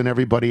quicker than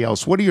everybody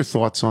else. What are your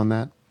thoughts on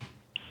that?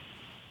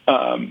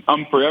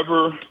 I'm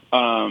forever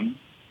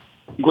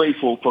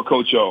grateful for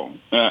Coach O.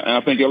 And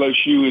I think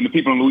LSU and the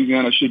people in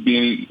Louisiana should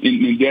be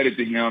indebted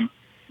to him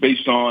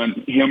based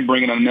on him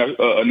bringing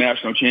a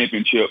national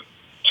championship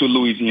to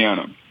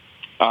Louisiana.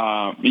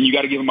 And you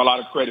got to give him a lot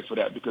of credit for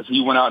that because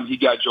he went out and he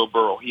got Joe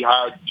Burrow. He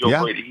hired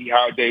Joe Brady. He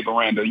hired Dave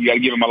Aranda. You got to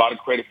give him a lot of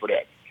credit for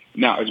that.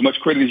 Now, as much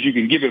credit as you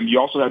can give him, you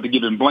also have to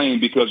give him blame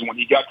because when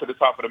he got to the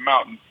top of the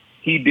mountain,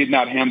 he did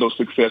not handle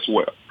success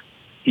well.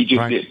 He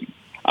just didn't.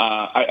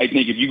 I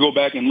think if you go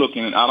back and look,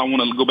 and I don't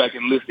want to go back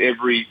and list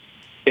every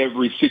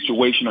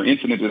situation or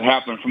incident that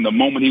happened from the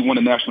moment he won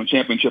the national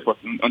championship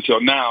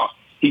until now,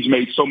 he's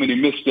made so many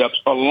missteps,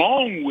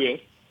 along with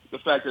the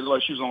fact that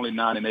LSU's only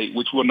 9-8,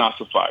 which will not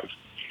suffice.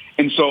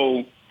 And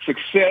so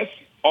success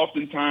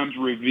oftentimes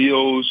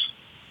reveals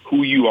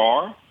who you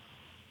are.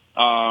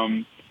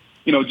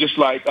 Just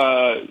like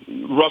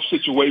rough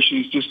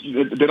situations,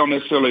 they don't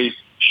necessarily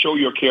show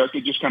your character,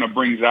 it just kind of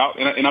brings out.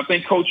 And I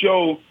think Coach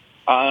O,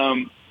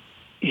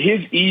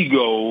 his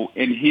ego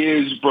and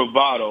his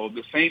bravado,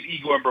 the same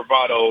ego and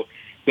bravado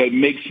that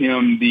makes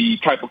him the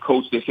type of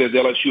coach that says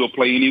LSU will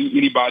play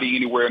anybody,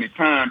 anywhere,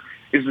 anytime,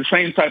 is the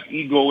same type of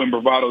ego and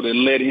bravado that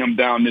led him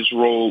down this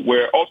road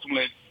where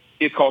ultimately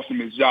it cost him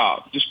his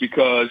job. Just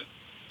because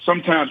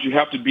sometimes you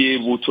have to be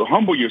able to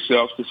humble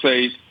yourself to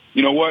say,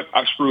 you know what,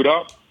 I screwed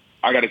up.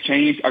 I got to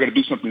change. I got to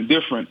do something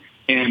different.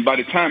 And by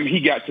the time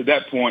he got to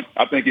that point,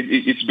 I think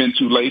it's been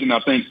too late. And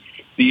I think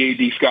the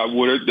AD, Scott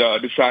Woodard,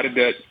 decided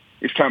that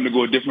it's time to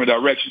go a different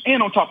direction.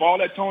 And on top of all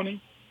that,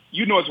 Tony,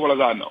 you know as well as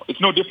I know,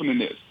 it's no different than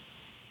this.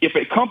 If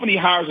a company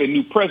hires a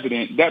new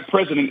president, that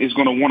president is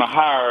going to want to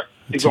hire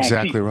his own people. That's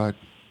exactly right.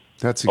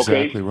 That's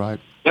exactly right.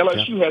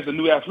 LSU has a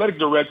new athletic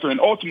director, and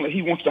ultimately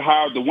he wants to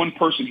hire the one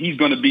person he's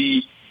going to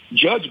be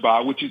judged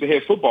by, which is the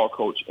head football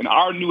coach. And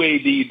our new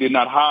AD did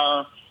not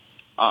hire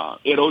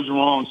Ed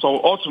Orgeron.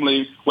 So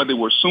ultimately, whether it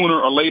was sooner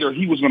or later,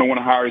 he was going to want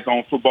to hire his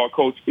own football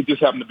coach. It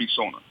just happened to be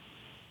sooner.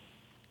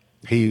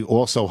 He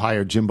also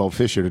hired Jimbo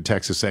Fisher to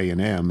Texas A&M,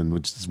 and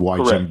which is why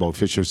Correct. Jimbo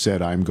Fisher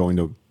said, I'm going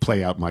to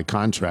play out my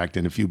contract.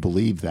 And if you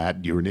believe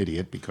that, you're an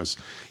idiot, because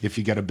if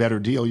you get a better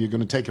deal, you're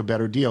going to take a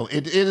better deal.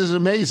 It is an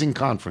amazing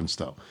conference,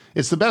 though.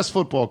 It's the best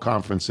football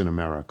conference in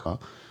America.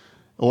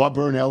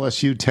 Auburn,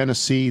 LSU,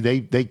 Tennessee,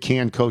 they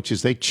can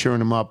coaches. They churn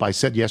them up. I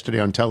said yesterday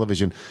on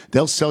television,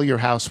 they'll sell your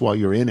house while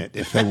you're in it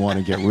if they want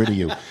to get rid of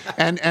you.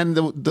 And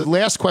the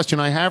last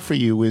question I have for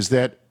you is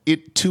that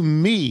to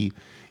me,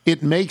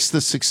 it makes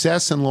the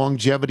success and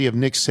longevity of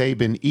Nick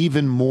Saban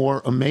even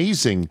more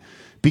amazing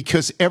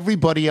because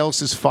everybody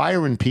else is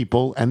firing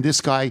people, and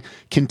this guy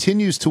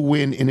continues to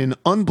win in an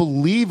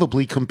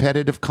unbelievably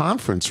competitive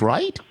conference,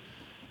 right?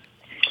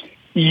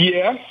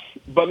 Yes,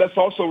 but let's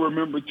also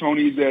remember,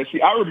 Tony, that,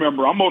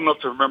 I'm old enough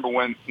to remember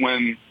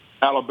when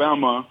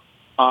Alabama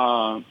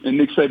in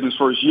Nick Saban's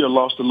first year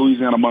lost to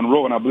Louisiana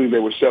Monroe, and I believe they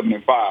were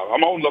 7-5.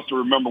 I'm old enough to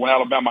remember when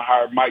Alabama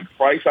hired Mike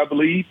Price, I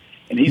believe,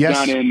 and he's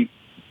down in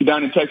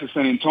Texas,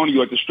 San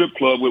Antonio at the strip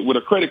club with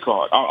a credit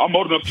card. I'm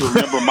old enough to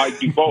remember Mike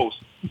DuBose.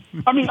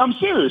 I mean, I'm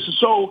serious.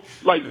 So,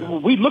 like,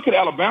 we look at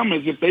Alabama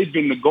as if they've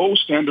been the gold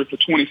standard for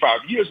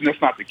 25 years, and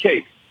that's not the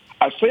case.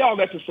 I say all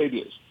that to say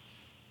this.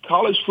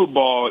 College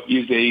football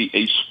is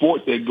a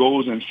sport that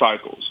goes in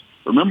cycles.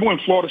 Remember when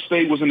Florida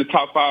State was in the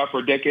top 5 for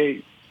a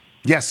decade?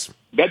 Yes.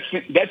 That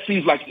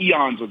seems like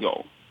eons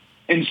ago.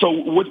 And so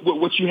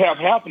what you have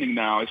happening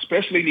now,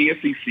 especially in the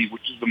SEC,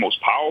 which is the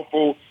most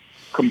powerful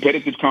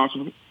competitive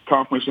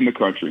conference in the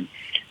country,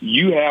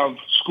 you have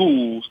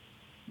schools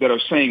that are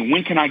saying,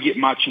 when can I get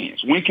my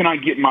chance? When can I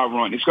get my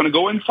run? It's going to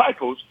go in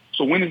cycles,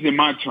 so when is it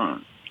my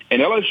turn?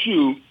 And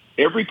LSU,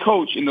 every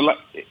coach in the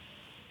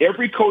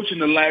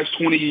last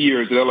 20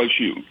 years at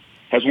LSU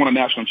has won a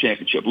national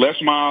championship. Nick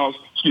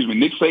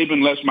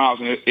Saban, Les Miles,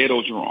 and Ed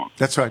Orgeron.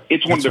 That's right.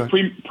 It's one of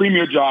the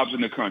premier jobs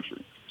in the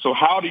country. So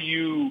how do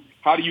you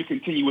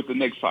continue with the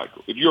next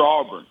cycle? If you're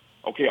Auburn,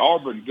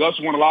 Gus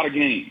won a lot of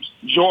games.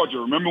 Georgia,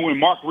 remember when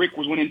Mark Richt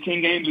was winning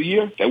 10 games a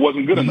year? That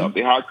wasn't good enough.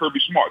 They hired Kirby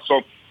Smart.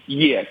 So,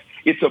 yes,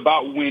 it's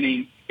about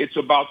winning. It's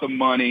about the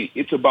money.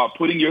 It's about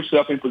putting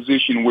yourself in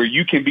position where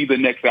you can be the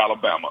next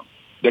Alabama,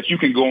 that you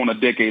can go on a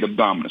decade of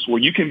dominance,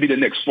 where you can be the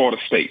next Florida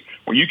State,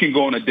 where you can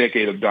go on a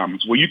decade of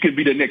dominance, where you can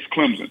be the next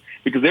Clemson,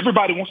 because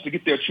everybody wants to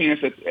get their chance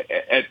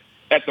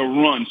at the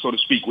run, so to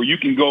speak, where you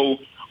can go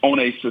on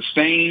a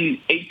sustained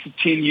 8 to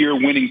 10 year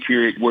winning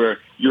period where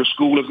your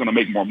school is going to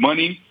make more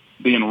money,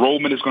 the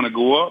enrollment is going to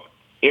go up,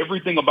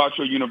 everything about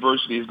your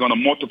university is going to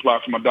multiply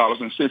from a dollars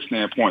and cents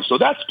standpoint. So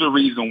that's the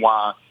reason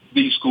why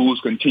these schools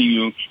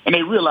continue, and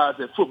they realize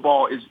that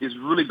football is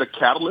really the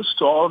catalyst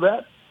to all of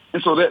that.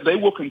 And so that they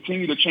will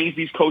continue to change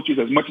these coaches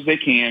as much as they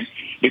can,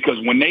 because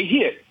when they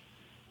hit,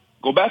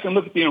 go back and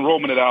look at the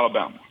enrollment at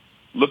Alabama.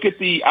 Look at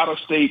the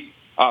out-of-state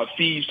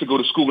fees to go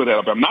to school at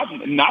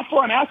Alabama. Not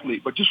for an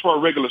athlete, but just for a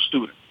regular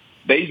student.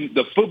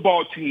 The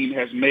football team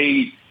has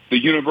made the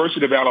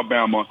University of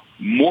Alabama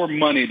more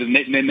money than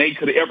they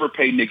could ever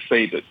pay Nick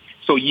Saban.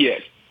 So,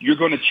 yes, you're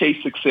going to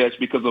chase success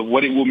because of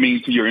what it will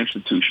mean to your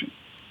institution.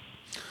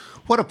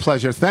 What a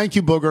pleasure. Thank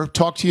you, Booger.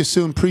 Talk to you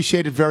soon.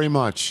 Appreciate it very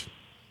much.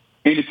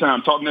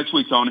 Anytime. Talk next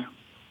week, Tony.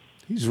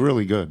 He's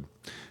really good.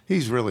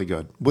 He's really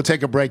good. We'll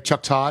take a break.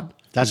 Chuck Todd.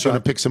 That's going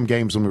to pick some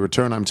games when we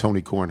return. I'm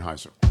Tony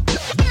Kornheiser.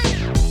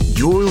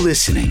 You're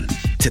listening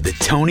to the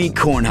Tony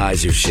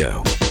Kornheiser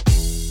Show.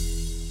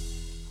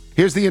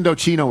 Here's the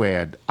Indochino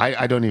ad.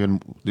 I don't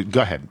even...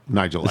 Go ahead,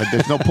 Nigel.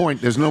 There's no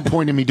point. There's no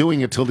point in me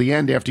doing it till the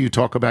end after you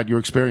talk about your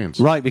experience.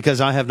 Right,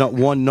 because I have not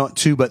one, not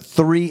two, but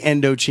 3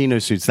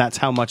 Indochino suits. That's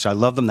how much I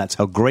love them. That's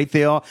how great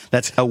they are.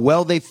 That's how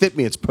well they fit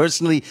me. It's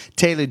personally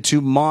tailored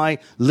to my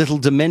little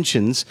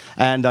dimensions,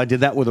 and I did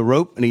that with a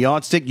rope and a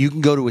yardstick. You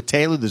can go to a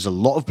tailor. There's a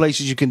lot of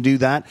places you can do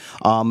that,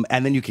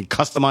 and then you can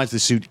customize the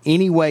suit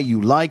any way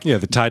you like. Yeah,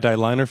 the tie-dye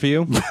liner for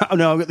you? Oh,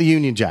 no, I got the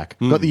Union Jack.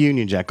 Got the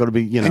Union Jack. Got to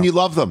be, And you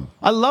love them.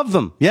 I love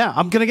them. Yeah,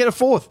 I'm going to get a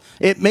 4th.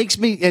 It makes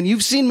me, and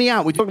you've seen me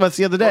out. We talked about this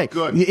the other day.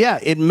 Oh, good. Yeah,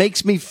 it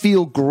makes me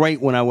feel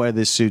great when I wear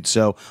this suit.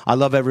 So I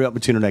love every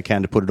opportunity I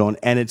can to put it on,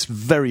 and it's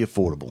very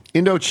affordable.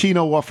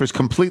 Indochino offers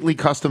completely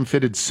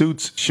custom-fitted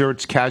suits,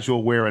 shirts,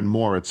 casual wear, and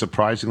more at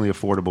surprisingly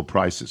affordable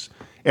prices.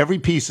 Every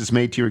piece is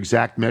made to your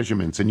exact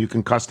measurements, and you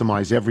can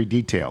customize every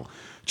detail.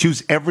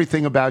 Choose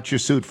everything about your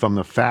suit, from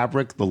the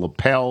fabric, the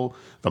lapel,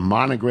 the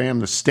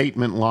monogram, the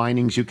statement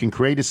linings. You can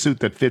create a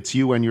suit that fits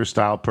you and your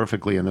style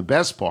perfectly. And the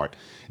best part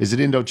is that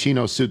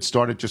Indochino suits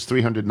start at just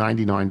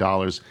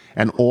 $399,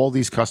 and all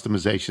these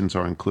customizations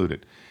are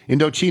included.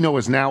 Indochino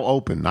is now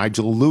open.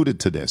 Nigel alluded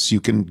to this. You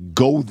can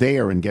go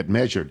there and get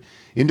measured.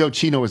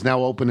 Indochino is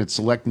now open at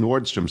select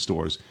Nordstrom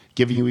stores,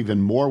 giving you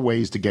even more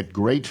ways to get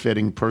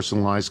great-fitting,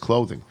 personalized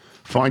clothing.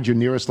 Find your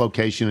nearest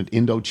location at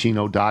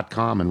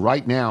Indochino.com. And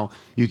right now,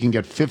 you can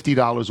get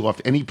 $50 off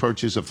any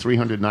purchase of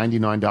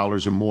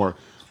 $399 or more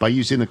by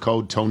using the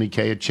code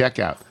TonyK at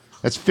checkout.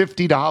 That's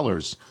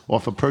 $50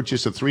 off a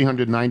purchase of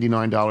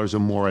 $399 or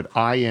more at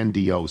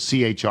INDOCHINO.com.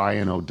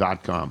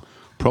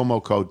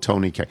 Promo code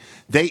TonyK.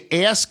 They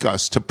ask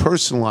us to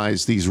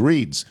personalize these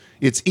reads.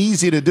 It's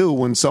easy to do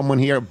when someone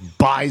here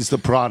buys the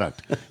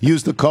product.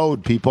 Use the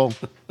code, people.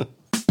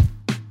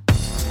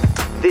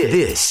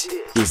 This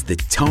is the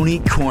Tony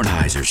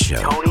Kornheiser Show.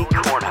 Tony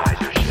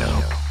Kornheiser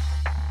Show.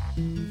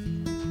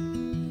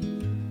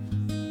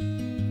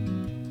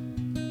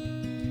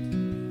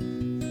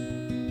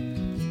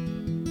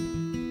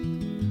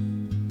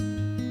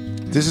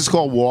 This is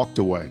called Walked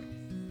Away.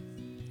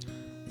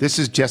 This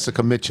is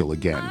Jessica Mitchell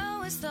again.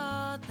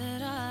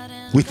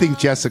 We think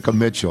Jessica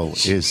Mitchell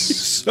is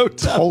so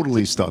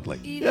totally studly.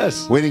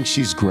 Yes. We think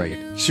she's great.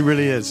 She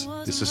really is.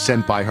 This is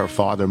sent by her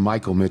father,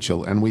 Michael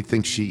Mitchell, and we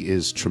think she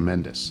is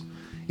tremendous.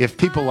 if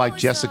people like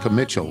Jessica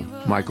Mitchell,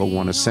 Michael,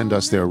 want to send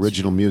us their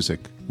original music,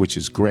 which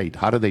is great,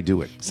 how do they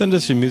do it? Send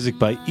us your music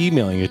by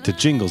emailing it to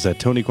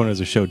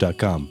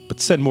jingles@TonyKornheiserShow.com. But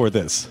send more of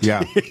this.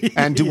 Yeah.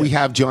 And do we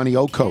have Johnny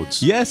O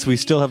codes? Yes, we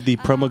still have the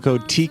promo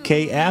code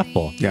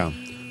TKApple. Yeah.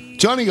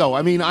 Johnny O,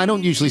 I mean, I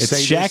don't usually It's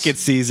say shacket this.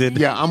 season.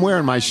 Yeah, I'm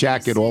wearing my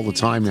shacket all the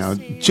time now.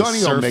 Johnny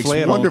O Surf makes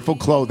flannel. wonderful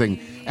clothing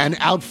and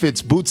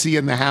outfits Bootsy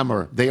and the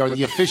Hammer. They are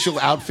the official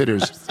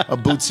outfitters of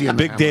Bootsy and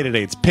the Big Hammer. day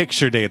today. It's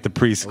picture day at the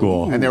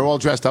preschool. And they're all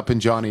dressed up in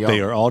Johnny O. They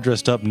are all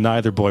dressed up.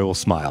 Neither boy will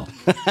smile.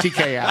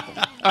 TK Apple.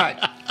 All right.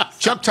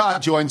 Chuck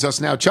Todd joins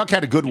us now. Chuck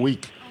had a good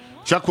week.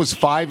 Chuck was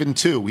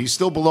 5-2. He's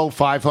still below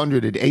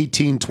 500 at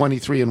 18,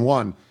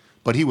 23-1,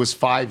 but he was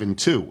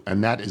 5-2,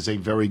 and that is a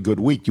very good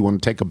week. You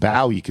want to take a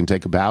bow? You can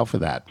take a bow for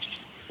that.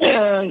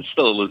 Yeah, it's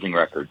still a losing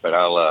record, but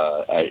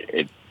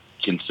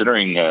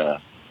considering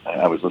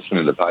I was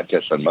listening to the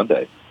podcast on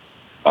Monday,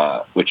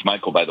 which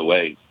Michael, by the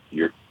way,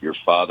 your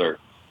father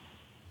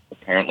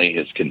apparently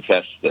has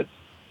confessed that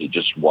he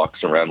just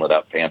walks around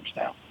without pants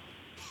now.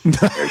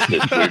 There's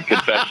this weird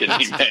confession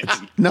he made.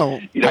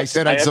 No, You know, I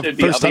said it's the I'll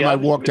first be time I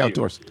honest walked with you.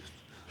 outdoors.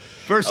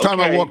 First time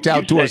I Okay, walked you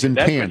outdoors say- in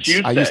that's what pants.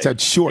 you I used to say.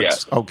 have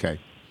shorts. Yeah. Okay.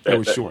 There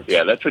were shorts.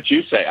 Yeah, that's what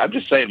you say. I'm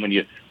just saying when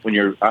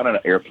you're on an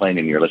airplane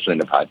and you're listening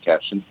to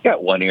podcasts and you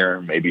got one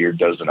ear, maybe you're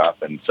dozing off,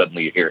 and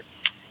suddenly you hear,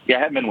 "Yeah, I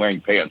haven't been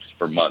wearing pants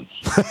for months."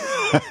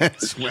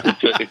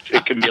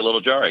 It can be a little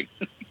jarring.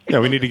 Yeah,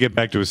 we need to get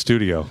back to a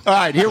studio. All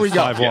right, here we go.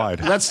 5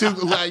 wide. Let's do.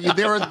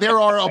 There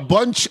are a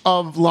bunch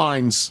of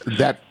lines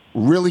that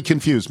really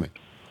confuse me.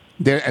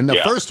 And the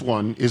first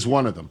one is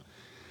one of them.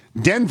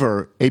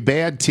 Denver, a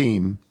bad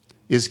team,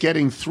 is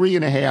getting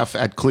 3.5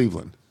 at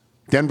Cleveland.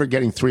 Denver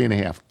getting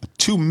 3.5.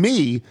 To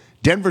me,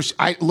 Denver.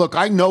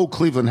 I know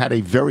Cleveland had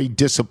a very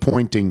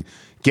disappointing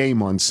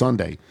game on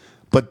Sunday,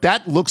 but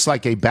that looks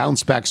like a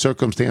bounce back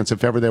circumstance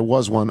if ever there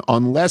was one,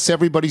 unless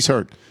everybody's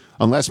hurt,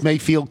 unless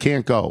Mayfield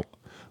can't go.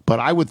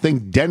 But I would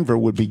think Denver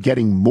would be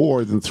getting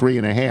more than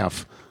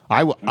 3.5.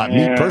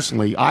 Me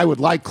personally, I would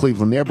like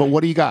Cleveland there, but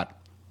what do you got?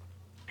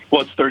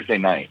 Well, it's Thursday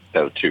night,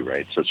 though, too,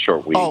 right? So it's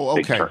short week. Oh,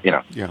 big okay.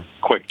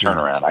 quick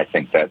turnaround. I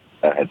think that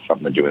had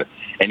something to do with it.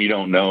 And you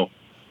don't know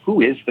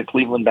who is the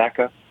Cleveland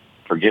backup?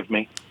 Forgive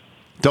me.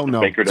 Don't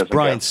know. Baker doesn't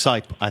Brian go.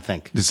 Sipe, I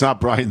think. It's not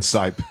Brian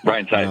Sipe.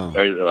 Brian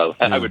Sipe.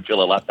 I would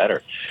feel a lot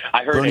better.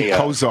 I heard Bernie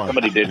Kosar.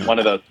 somebody did one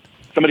of those.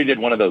 Somebody did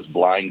one of those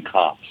blind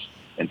comps,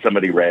 and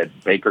somebody read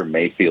Baker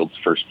Mayfield's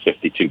first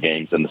 52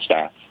 games in the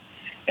stats,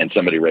 and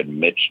somebody read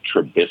Mitch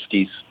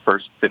Trubisky's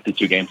first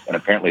 52 games, and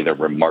apparently they're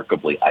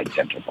remarkably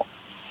identical.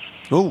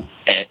 Ooh.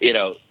 And,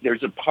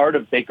 there's a part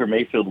of Baker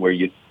Mayfield where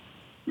he's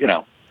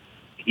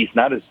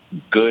not as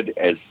good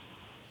as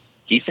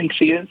he thinks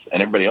he is,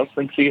 and everybody else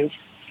thinks he is.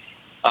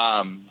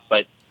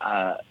 But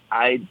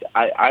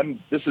I'm.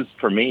 This is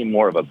for me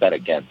more of a bet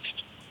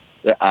against.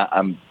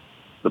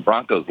 The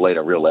Broncos laid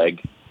a real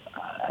egg.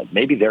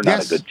 Maybe they're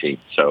not a good team.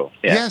 So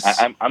Yes.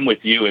 I'm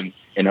with you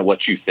in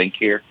what you think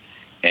here,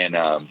 and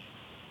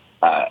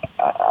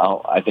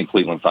I think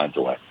Cleveland finds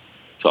a way.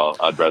 So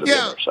I'd rather be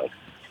on their side.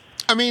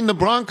 I mean, the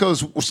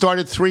Broncos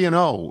started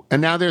 3-0,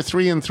 and now they're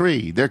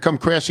 3-3. They're come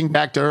crashing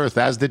back to earth,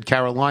 as did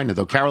Carolina,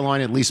 though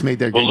Carolina at least made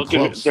their game Look at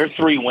close. their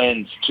 3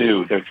 wins,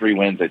 too. Their 3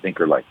 wins, I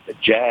think, are like the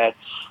Jets.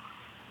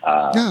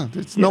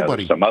 It's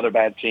nobody. Some other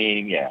bad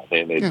team. Yeah,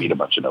 they beat a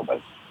bunch of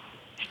nobody.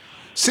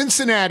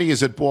 Cincinnati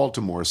is at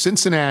Baltimore.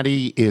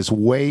 Cincinnati is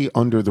way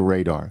under the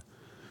radar.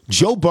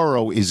 Joe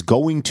Burrow is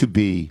going to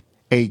be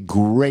a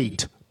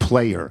great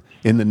player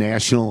in the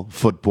National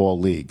Football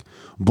League.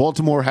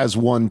 Baltimore has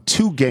won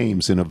 2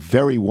 games in a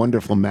very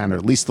wonderful manner.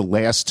 At least the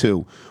last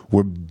 2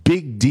 were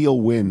big deal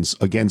wins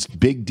against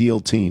big deal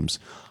teams.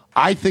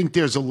 I think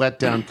there's a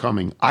letdown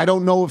coming. I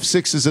don't know if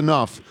 6 is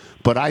enough,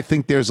 but I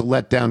think there's a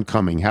letdown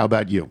coming. How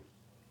about you?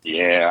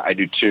 Yeah, I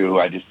do too.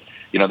 I just,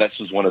 this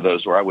was one of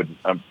those where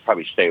I'd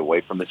probably stay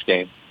away from this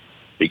game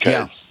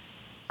because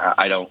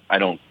I don't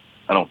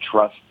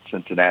trust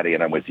Cincinnati,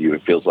 and I'm with you.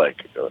 It feels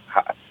like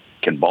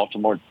can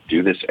Baltimore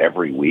do this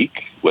every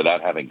week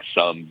without having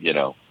some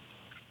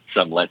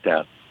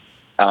letdown?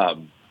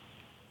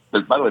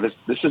 But by the way,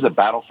 this is a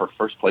battle for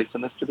first place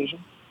in this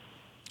division.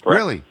 Correct?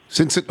 Really?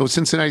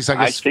 Cincinnati's, I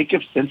guess, I think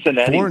if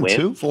Cincinnati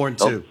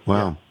 4-2?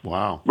 4-2.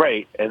 Wow.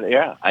 right, and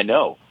I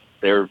know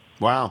they're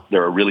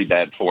a really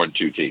bad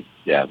 4-2 team.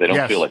 Yeah, they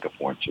don't feel like a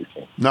 4-2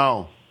 team.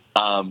 No.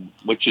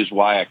 Which is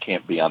why I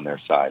can't be on their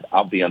side.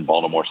 I'll be on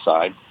Baltimore's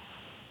side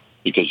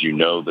because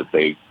that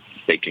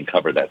they can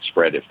cover that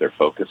spread if they're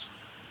focused.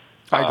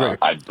 I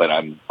agree. But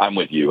I'm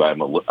with you.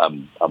 I'm a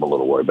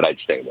little worried, but I'd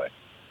stay away.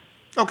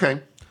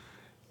 Okay.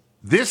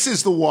 This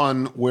is the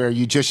one where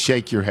you just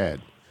shake your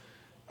head.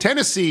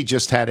 Tennessee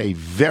just had a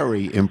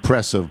very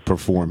impressive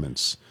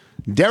performance.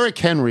 Derrick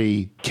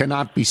Henry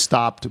cannot be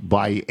stopped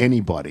by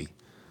anybody.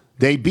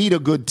 They beat a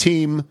good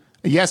team.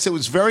 Yes, it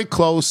was very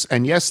close,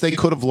 and yes, they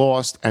could have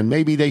lost, and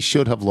maybe they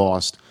should have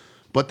lost,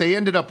 but they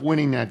ended up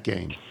winning that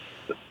game.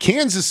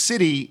 Kansas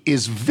City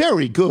is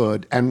very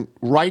good and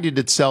righted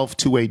itself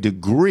to a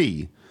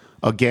degree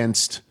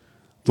against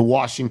the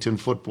Washington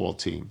football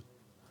team.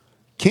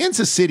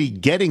 Kansas City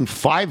getting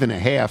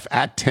 5.5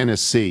 at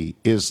Tennessee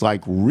is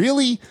like,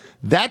 really?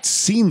 That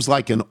seems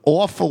like an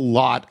awful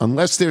lot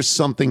unless there's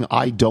something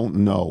I don't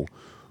know.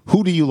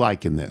 Who do you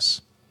like in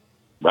this?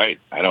 Right.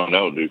 I don't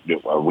know.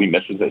 Are we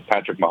missing that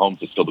Patrick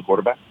Mahomes is still the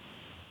quarterback?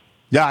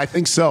 Yeah, I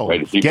think so.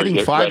 Right, Getting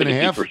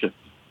 5.5?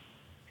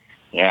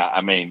 Yeah,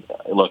 I mean,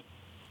 look,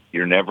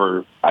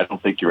 I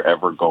don't think you're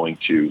ever going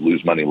to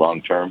lose money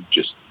long term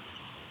just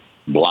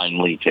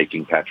blindly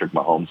taking Patrick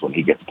Mahomes when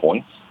he gets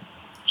points.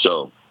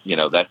 So,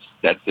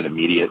 that's an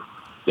immediate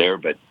there,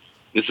 but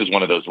this is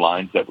one of those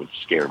lines that would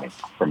scare me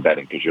from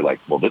betting because you're like,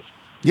 well, this.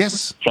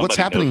 Yes, what's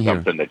happening here?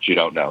 Something that you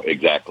don't know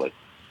exactly,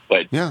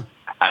 but yeah,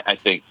 I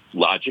think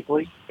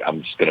logically,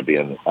 I'm just going to be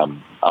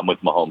I'm with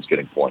Mahomes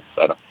getting points.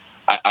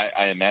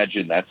 I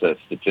imagine that's a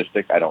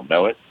statistic. I don't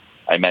know it.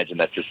 I imagine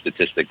that's a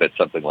statistic that's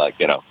something like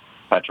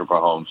Patrick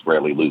Mahomes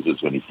rarely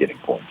loses when he's getting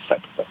points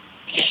type of thing.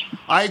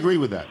 I agree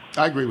with that.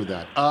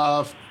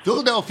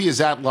 Philadelphia is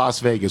at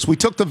Las Vegas. We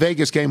took the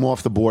Vegas game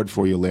off the board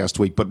for you last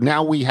week, but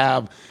now we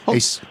have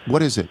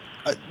what is it?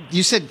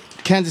 You said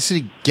Kansas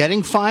City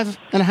getting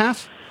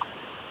 5.5?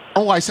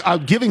 Oh,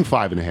 I'm giving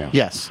 5.5.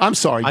 Yes. I'm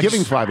sorry,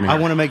 giving 5.5. I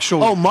want to make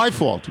sure. Oh, my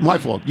fault.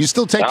 You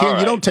still take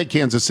You don't take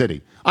Kansas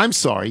City. I'm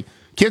sorry.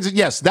 Kansas.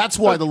 Yes, that's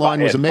why the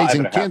line was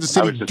amazing. Kansas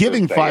City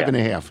giving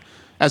 5.5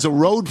 as a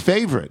road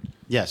favorite.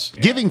 Yes.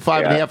 Giving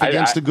 5.5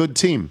 against a good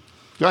team.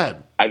 Go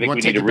ahead. I think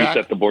we need to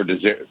reset the board to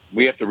 0.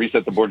 We have to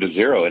reset the board to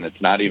 0, and it's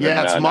not even.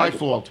 Yeah, it's my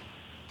fault.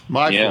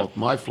 My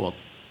fault.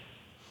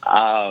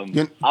 I'll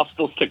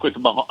still stick with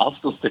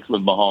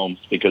Mahomes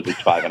because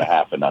it's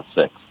 5.5 and not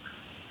 6.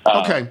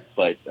 Okay,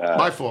 but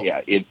my fault.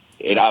 Yeah, it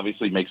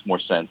obviously makes more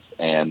sense.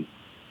 And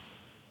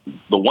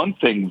the one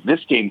thing, this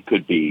game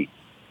could be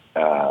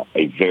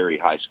a very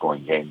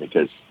high-scoring game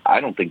because I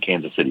don't think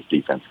Kansas City's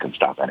defense can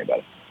stop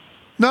anybody.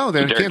 No,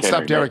 they can't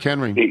stop Derrick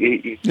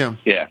Henry.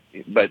 Yeah,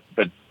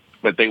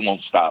 but they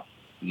won't stop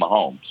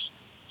Mahomes.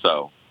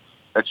 So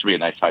that should be a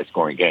nice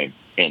high-scoring game.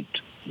 Hint,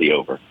 the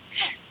over.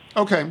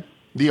 Okay,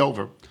 the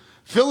over.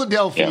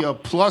 Philadelphia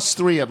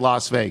 +3 at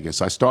Las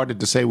Vegas. I started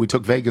to say we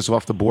took Vegas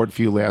off the board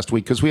for you last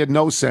week because we had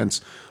no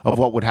sense of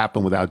what would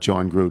happen without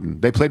John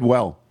Gruden. They played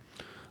well.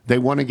 They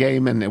won a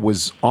game, and it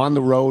was on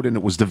the road, and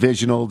it was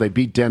divisional. They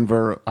beat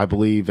Denver, I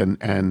believe,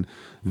 and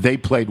they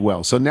played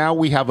well. So now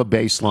we have a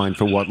baseline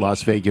for what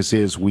Las Vegas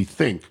is, we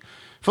think.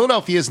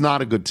 Philadelphia is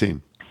not a good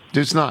team.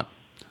 It's not.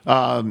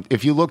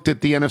 If you looked at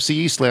the NFC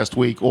East last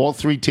week, all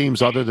 3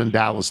 teams other than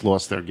Dallas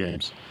lost their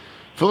games.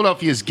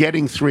 Philadelphia is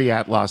getting 3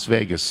 at Las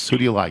Vegas. Who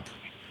do you like?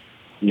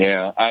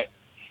 Yeah,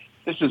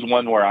 this is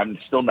one where I'm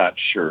still not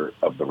sure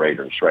of the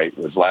Raiders, right? It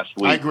was last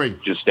week. I agree.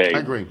 Just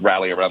a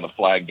rally around the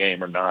flag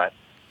game or not.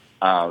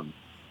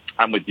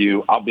 I'm with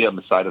you. I'll be on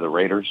the side of the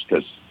Raiders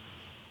because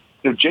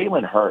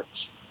Jalen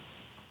Hurts,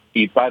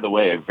 he's, by the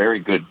way, a very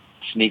good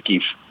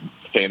sneaky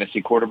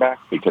fantasy quarterback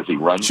because he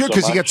runs Sure,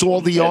 because he gets all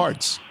the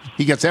yards.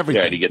 He gets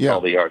everything. Yeah, he gets all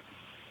the yards.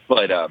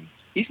 But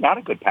he's not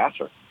a good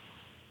passer.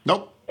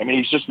 Nope. I mean,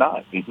 he's just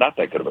not. He's not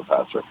that good of a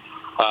passer.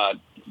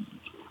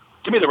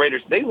 Give me the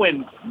Raiders. They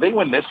win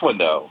this one,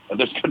 though. And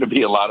there's going to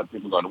be a lot of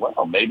people going,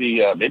 well, maybe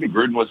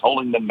Gruden was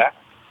holding them back.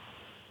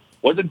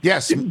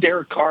 Didn't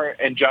Derek Carr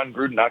and John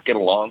Gruden not get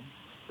along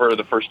for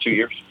the first 2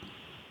 years?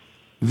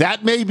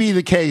 That may be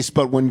the case,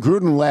 but when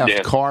Gruden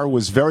left, Carr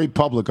was very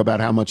public about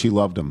how much he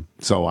loved him.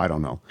 So I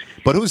don't know.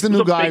 But who's the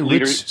new guy?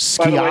 Rich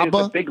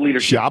Sciabba? Big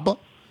leadership. Sciabba?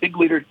 Big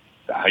leader.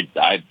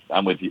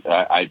 I'm with you.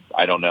 I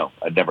don't know.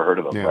 I'd never heard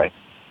of him, right?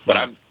 But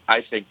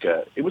I think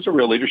it was a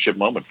real leadership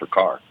moment for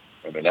Carr.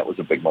 I mean, that was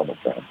a big moment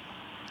for him.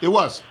 It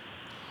was.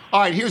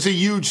 All right, here's a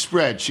huge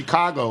spread.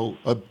 Chicago,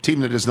 a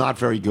team that is not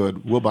very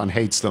good. Wilbon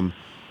hates them.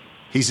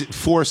 He's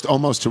forced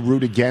almost to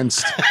root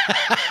against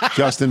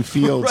Justin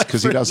Fields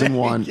because he doesn't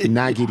want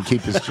Nagy to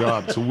keep his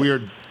job. It's a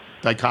weird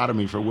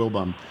dichotomy for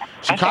Wilbon.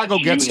 Chicago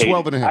gets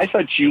 12.5. I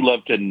thought you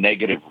loved to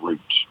negative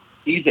root.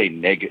 He's a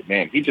negative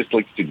man. He just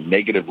likes to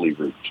negatively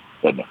root,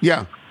 doesn't he?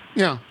 Yeah.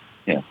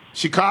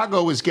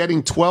 Chicago is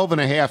getting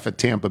 12.5 at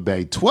Tampa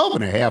Bay.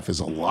 12.5 is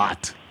a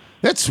lot.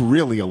 That's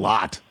really a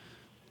lot.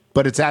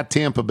 But it's at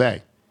Tampa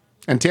Bay.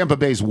 And Tampa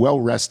Bay's well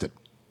rested.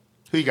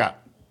 Who you got?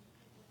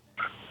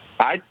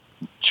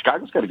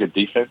 Chicago's got a good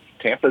defense.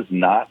 Tampa's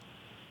not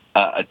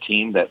a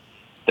team that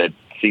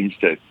seems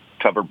to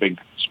cover big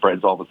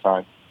spreads all the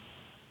time.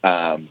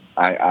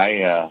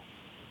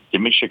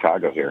 Give me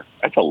Chicago here.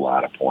 That's a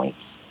lot of points.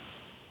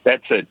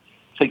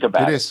 Think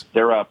about it. Is.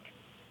 They're up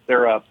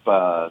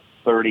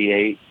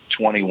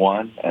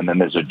 38-21, and then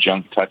there's a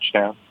junk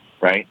touchdown,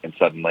 right? And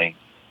suddenly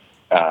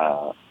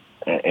the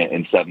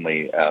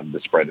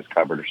spread is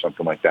covered or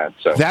something like that.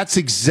 So that's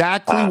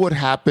exactly what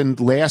happened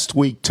last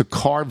week to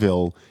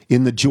Carville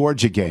in the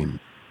Georgia game.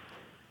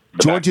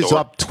 Georgia's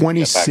up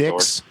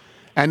 26,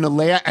 and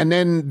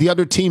then the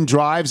other team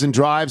drives, and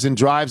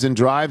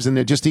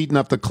they're just eating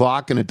up the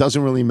clock, and it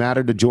doesn't really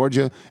matter to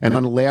Georgia. And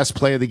on the last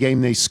play of the game,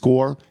 they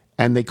score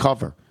and they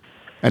cover,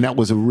 and that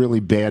was a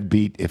really bad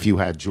beat if you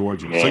had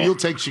Georgia. Yeah. So you'll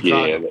take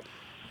Chicago. Yeah,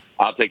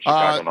 I'll take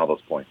Chicago on all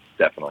those points,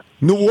 definitely.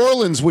 New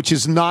Orleans, which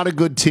is not a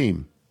good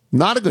team.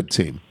 Not a good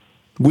team.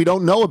 we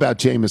don't know about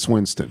Jameis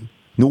Winston.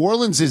 New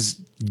Orleans is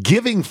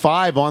giving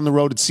 5 on the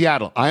road at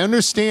Seattle. I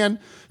understand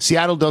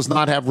Seattle does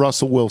not have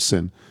Russell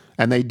Wilson,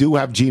 and they do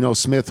have Geno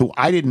Smith, who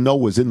I didn't know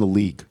was in the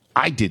league.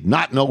 I did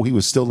not know he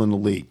was still in the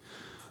league.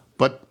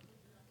 But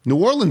New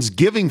Orleans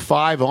giving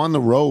 5 on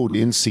the road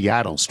in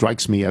Seattle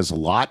strikes me as a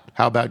lot.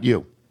 How about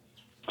you?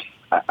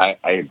 I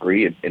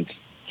agree. And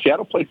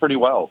Seattle played pretty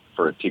well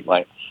for a team.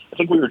 Like, I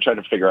think we were trying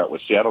to figure out,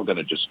 was Seattle going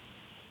to just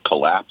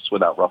collapse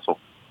without Russell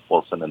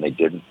Wilson, and they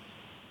didn't.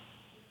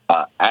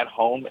 At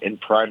home in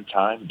prime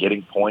time,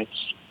 getting points.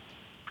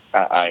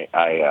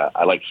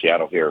 I like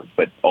Seattle here,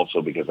 but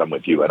also because I'm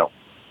with you, I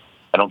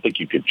don't think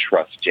you could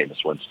trust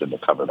Jameis Winston to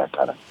cover that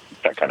kind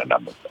of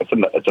number.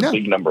 It's a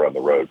big number on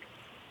the road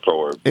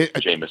for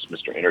Jameis,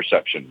 Mr.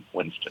 Interception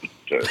Winston.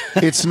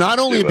 It's not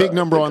only a big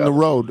number on the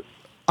road.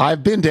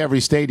 I've been to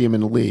every stadium in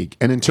the league,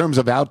 and in terms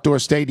of outdoor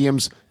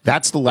stadiums,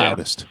 that's the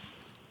loudest. Yeah.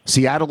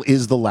 Seattle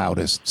is the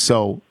loudest.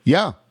 So,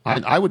 yeah,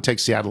 I would take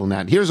Seattle in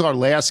that. Here's our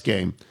last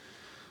game.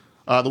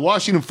 The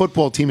Washington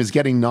football team is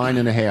getting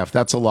 9.5.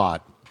 That's a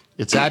lot.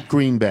 It's at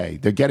Green Bay.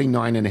 They're getting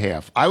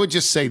 9.5. I would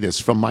just say this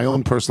from my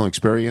own personal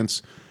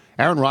experience.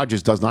 Aaron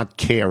Rodgers does not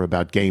care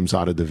about games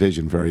out of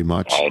division very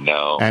much. I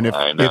know. And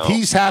if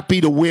he's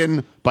happy to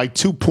win by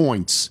 2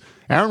 points,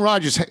 Aaron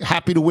Rodgers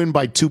happy to win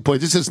by 2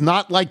 points. This is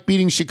not like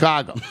beating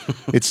Chicago.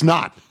 It's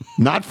not.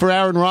 Not for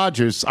Aaron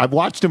Rodgers. I've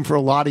watched him for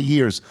a lot of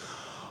years.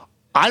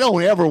 I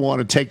don't ever want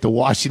to take the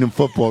Washington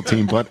football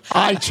team, but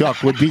I,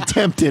 Chuck, would be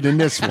tempted in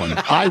this one.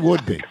 I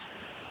would be.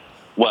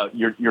 Well,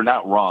 you're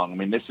not wrong. I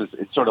mean, it's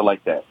sort of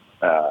like that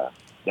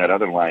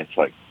other line. It's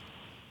like,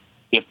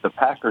 if the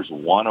Packers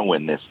want to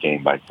win this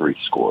game by 3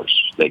 scores,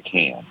 they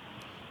can.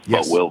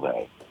 Yes. But will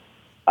they?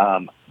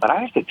 But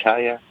I have to tell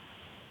you,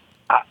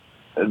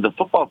 the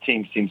football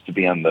team seems to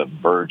be on the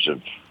verge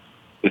of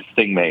this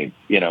thing where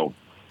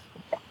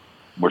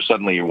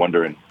suddenly you're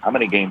wondering, how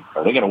many games,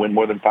 are they going to win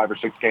more than 5 or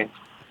 6 games?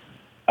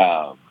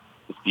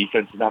 This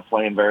defense is not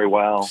playing very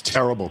well. It's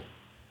terrible.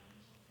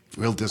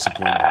 Real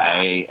disappointing.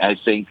 I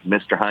think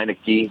Mr.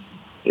 Heineke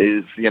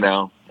is,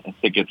 I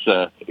think it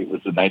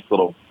was a nice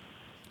little,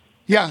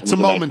 it's a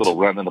moment. Nice little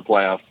run in the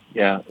playoffs.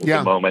 Yeah, it was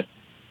a moment.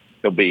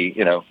 He'll be,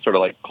 sort of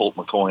like Colt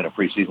McCoy in a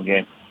preseason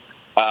game.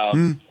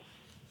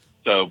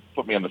 So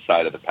put me on the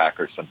side of the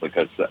Packers simply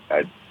because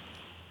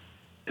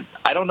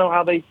I don't know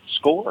how they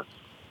score.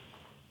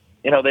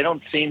 They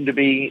don't seem to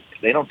be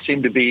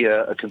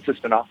a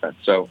consistent offense.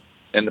 So,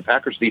 and the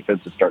Packers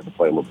defense is starting to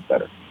play a little bit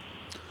better.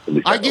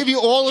 I give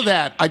you all of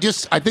that. I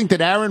think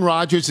that Aaron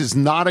Rodgers is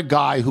not a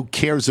guy who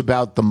cares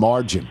about the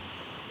margin.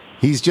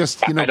 He's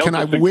just, can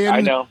I win? I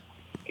know.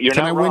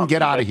 Can I win?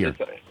 Get out of here.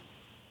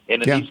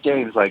 And in these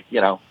games, like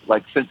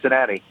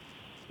Cincinnati,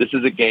 this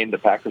is a game the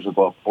Packers are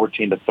both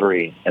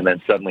 14-3, and then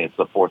suddenly it's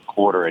the fourth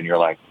quarter, and you're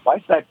like, why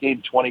is that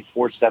game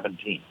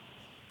 24-17?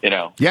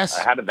 Yes.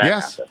 How did that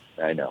happen?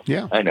 I know.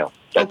 Yeah. I know.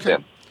 That's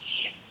him.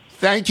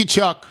 Thank you,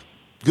 Chuck.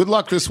 Good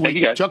luck this week.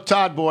 You, Chuck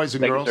Todd, boys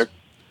and girls. You,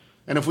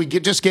 and if we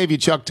just gave you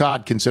Chuck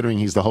Todd, considering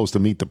he's the host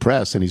of Meet the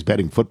Press and he's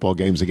betting football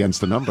games against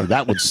the number,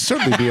 that would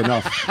certainly be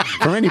enough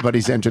for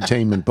anybody's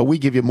entertainment. But we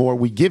give you more.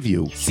 We give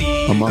you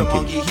a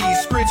monkey.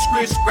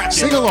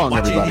 Sing along,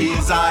 everybody.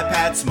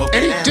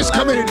 Just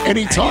come in at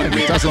any time.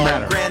 It doesn't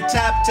matter.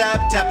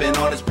 Tapping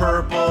on his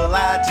purple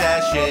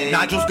attache.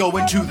 Nigel's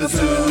going to the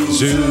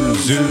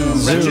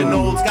zoo.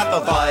 Reginald's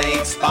got the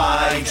Vikes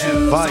by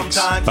 2.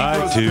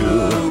 Sometimes he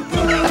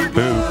grows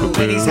boo.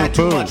 When he's had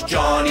too much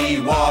Johnny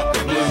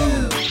Walker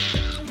Blue.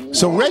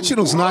 So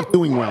Reginald's not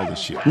doing well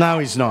this year. No,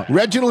 he's not.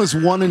 Reginald is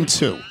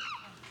 1-2,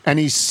 and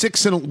he's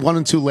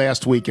 1-2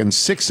 last week and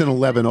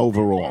 6-11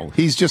 overall.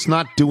 He's just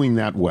not doing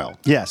that well.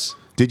 Yes.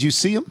 Did you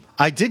see him?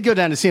 I did go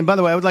down to see him. By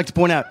the way, I would like to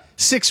point out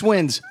 6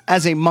 wins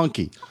as a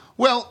monkey.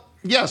 Well,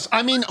 yes.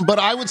 But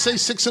I would say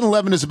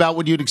 6-11 is about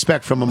what you'd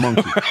expect from a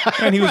monkey.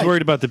 And he was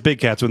worried about the big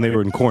cats when they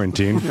were in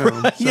quarantine.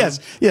 Yes.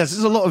 There's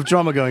a lot of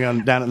drama going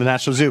on down at the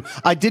National Zoo.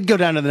 I did go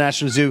down to the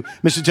National Zoo,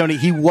 Mr. Tony.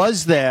 He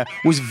was there,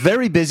 was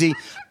very busy,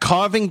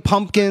 carving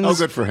pumpkins. Oh,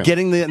 good for him.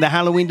 Getting the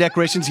Halloween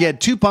decorations. He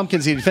had 2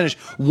 pumpkins he had finished.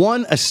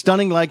 One, a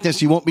stunning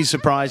likeness, you won't be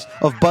surprised,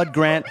 of Bud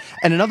Grant,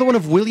 and another one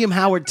of William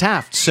Howard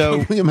Taft.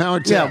 So William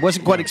Howard Taft. Yeah,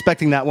 wasn't quite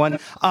expecting that one.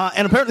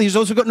 And apparently he's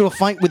also got into a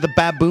fight with the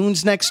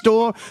baboons next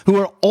door, who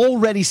are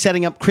already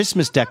setting up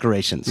Christmas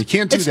decorations. You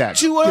can't do that.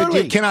 It's too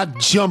early. You cannot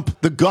jump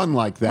the gun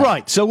like that.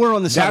 Right, so we're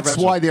on the side. That's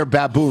why they're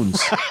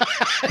baboons,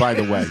 by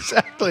the way.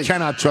 Exactly.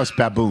 Cannot trust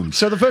baboons.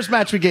 So the first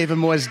match we gave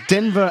him was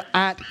Denver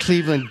at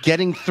Cleveland,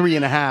 getting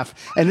 3.5.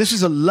 And this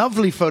is a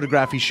lovely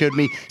photograph he showed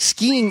me,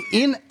 skiing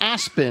in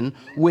Aspen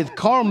with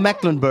Carl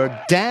Mecklenburg,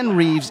 Dan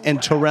Reeves,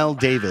 and Terrell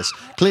Davis.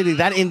 Clearly,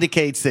 that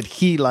indicates that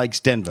he likes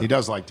Denver. He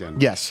does like Denver.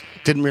 Yes.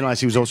 Didn't realize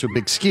he was also a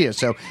big skier,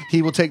 so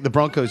he will take the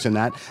Broncos in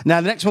that.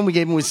 Now, the next one we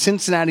gave him was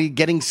Cincinnati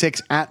getting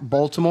 6 at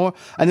Baltimore.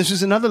 And this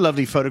was another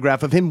lovely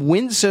photograph of him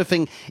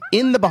windsurfing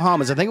in the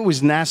Bahamas. I think it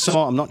was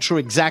Nassau. I'm not sure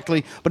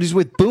exactly. But he's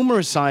with Boomer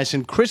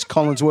Esiason, Chris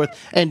Collinsworth,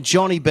 and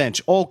Johnny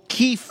Bench, all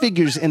key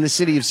figures in the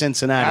city of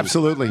Cincinnati.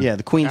 Absolutely. Yeah,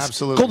 the Queen.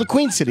 Absolutely. Called the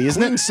Queen City, isn't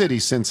Queen it? City,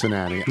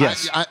 Cincinnati.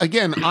 Yes.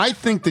 I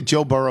think that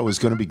Joe Burrow is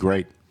going to be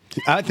great.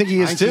 I think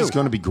he is too. He's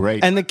going to be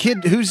great. And the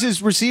kid, who's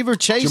his receiver,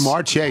 Chase?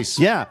 Jamar Chase.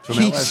 Yeah. From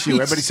LSU.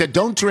 Everybody said,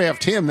 don't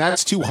draft him.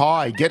 That's too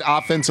high. Get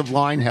offensive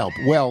line help.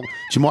 Well,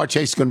 Jamar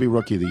Chase is going to be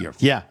Rookie of the Year.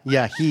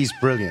 Yeah, he's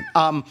brilliant.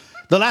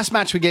 The last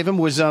match we gave him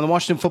was the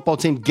Washington football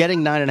team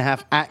getting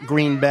 9.5 at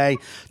Green Bay.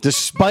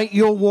 Despite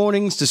your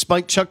warnings,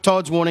 despite Chuck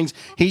Todd's warnings,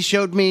 he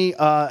showed me,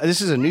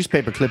 this is a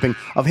newspaper clipping,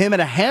 of him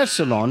at a hair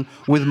salon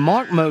with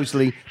Mark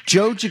Mosley,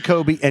 Joe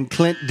Jacoby, and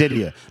Clint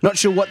Didier. Not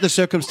sure what the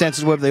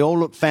circumstances were, but they all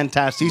look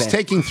fantastic. He's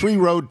taking 3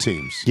 road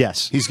teams.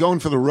 Yes. He's going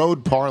for the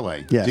road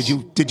parlay. Yes.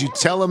 Did you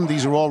tell him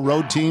these are all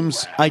road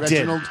teams,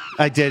 Reginald?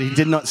 I did. He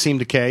did not seem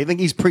to care. I think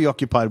he's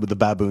preoccupied with the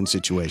baboon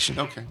situation.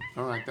 Okay.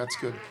 All right. That's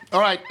good.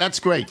 All right. That's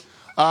great.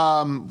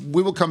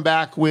 We will come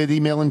back with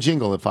email and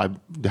jingle if I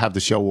have the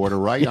show order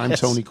right. I'm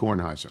Tony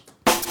Kornheiser.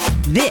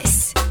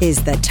 This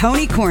is the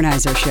Tony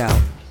Kornheiser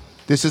Show.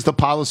 This is the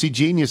Policy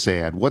Genius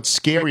ad. What's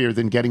scarier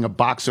than getting a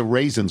box of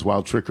raisins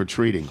while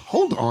trick-or-treating?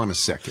 Hold on a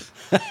second.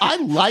 I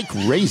like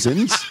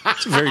raisins.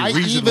 It's a very I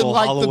even reasonable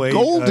like Halloween, the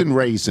golden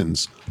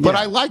raisins. But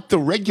yeah. I like the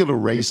regular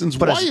raisins.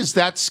 Why is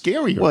that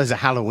scarier? Well, is a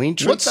Halloween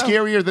trick? What's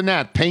scarier than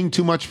that? Paying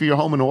too much for your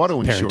home and auto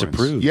insurance.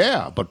 approved.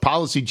 Yeah, but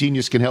Policy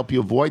Genius can help you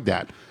avoid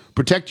that.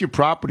 Protect your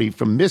property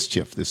from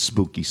mischief this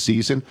spooky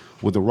season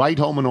with the right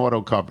home and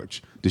auto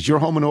coverage. Does your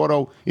home and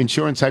auto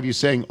insurance have you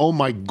saying, oh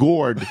my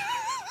gourd,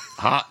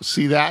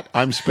 see that?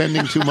 I'm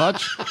spending too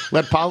much?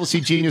 Let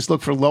Policy Genius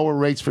look for lower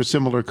rates for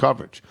similar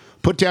coverage.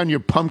 Put down your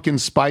pumpkin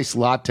spice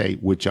latte,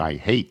 which I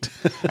hate,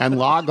 and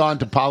log on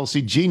to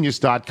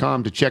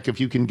PolicyGenius.com to check if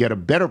you can get a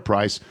better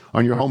price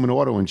on your home and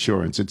auto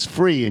insurance. It's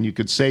free, and you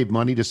could save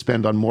money to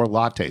spend on more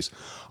lattes.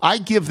 I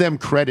give them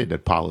credit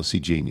at Policy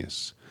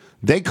Genius.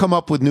 They come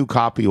up with new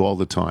copy all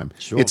the time.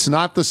 Sure. It's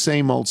not the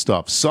same old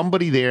stuff.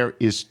 Somebody there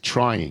is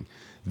trying.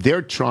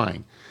 They're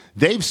trying.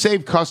 They've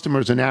saved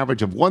customers an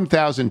average of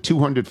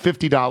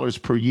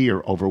 $1,250 per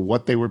year over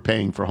what they were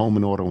paying for home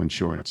and auto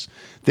insurance.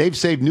 They've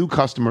saved new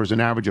customers an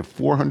average of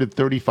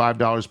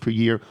 $435 per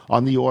year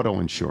on the auto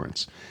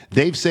insurance.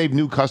 They've saved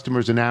new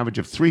customers an average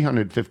of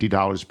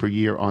 $350 per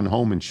year on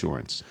home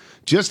insurance.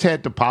 Just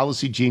head to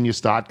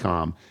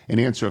PolicyGenius.com and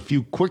answer a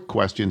few quick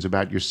questions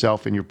about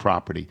yourself and your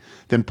property.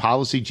 Then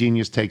Policy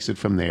Genius takes it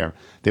from there.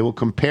 They will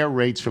compare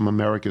rates from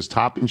America's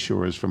top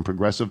insurers, from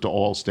Progressive to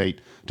Allstate,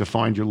 to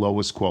find your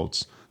lowest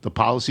quotes. The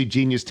Policy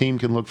Genius team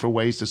can look for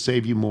ways to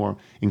save you more,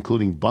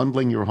 including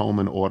bundling your home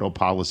and auto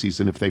policies.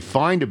 And if they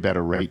find a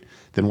better rate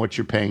than what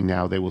you're paying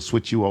now, they will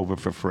switch you over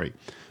for free.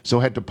 So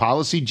head to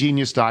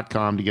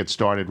PolicyGenius.com to get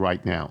started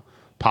right now.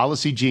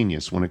 Policy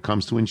Genius, when it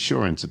comes to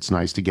insurance, it's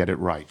nice to get it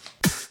right.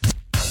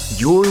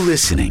 You're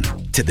listening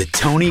to The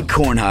Tony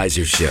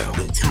Kornheiser Show.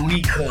 The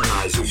Tony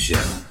Kornheiser Show.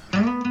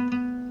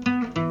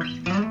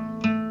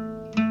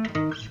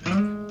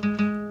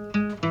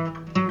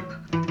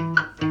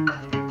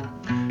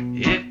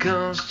 Here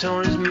comes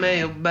Tony's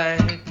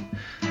mailbag.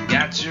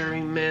 Got your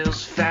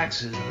emails,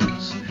 faxes,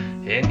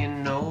 and your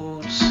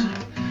notes.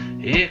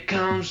 Here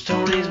comes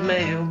Tony's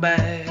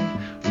mailbag.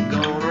 We're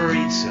gonna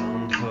read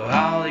some for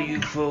all of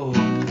you folks.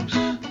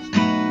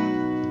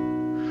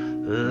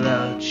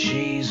 La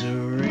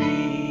Cheeseria.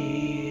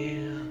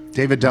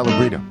 David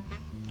Delabrita.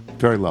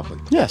 Very lovely.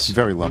 Yes.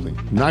 Very lovely.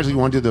 Nigel, you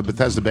want to do the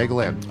Bethesda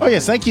Bagel ad? Oh,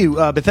 yes, thank you.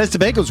 Bethesda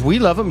Bagels, we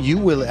love them. You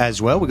will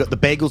as well. We got the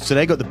bagels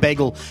today. Got the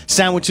bagel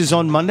sandwiches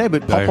on Monday,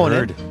 but pop on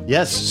in.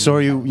 Yes,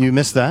 sorry you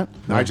missed that.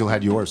 Nigel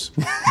had yours.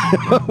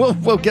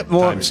 we'll get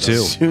more Times two.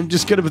 soon.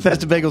 Just go to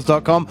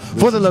BethesdaBagels.com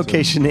for the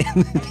location in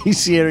the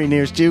DC area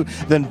nearest you.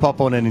 Then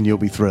pop on in and you'll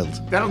be thrilled.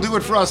 That'll do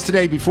it for us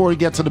today. Before we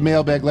get to the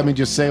mailbag, let me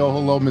just say, oh,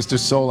 hello, Mr.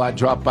 Soul. I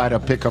dropped by to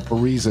pick up a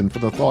reason for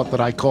the thought that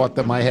I caught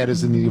that my head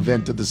is in the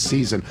event of the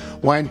season.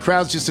 Why, in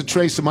crowds, just a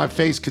trace of my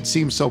face could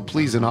seem so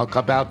pleasing. I'll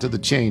come out to the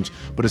change,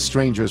 but a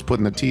stranger is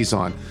putting the tease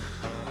on.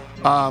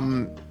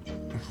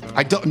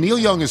 Neil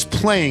Young is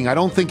playing. I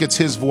don't think it's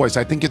his voice.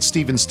 I think it's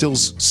Stephen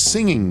Stills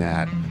singing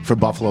that for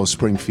Buffalo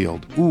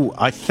Springfield. Ooh,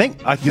 I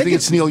think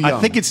it's Neil Young.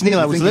 I think it's Neil.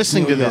 I was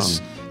listening to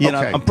this. You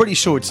know, Okay. I'm pretty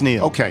sure it's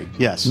Neil. Okay.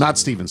 Yes. Not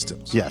Stephen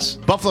Stills. Yes.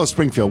 Buffalo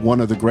Springfield,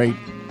 one of the great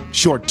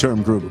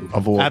short-term group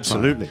of all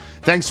Absolutely. time.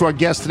 Thanks to our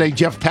guests today,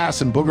 Jeff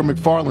Passan, Booger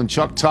McFarland,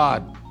 Chuck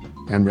Todd,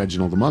 and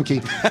Reginald the Monkey.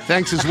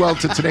 Thanks as well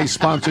to today's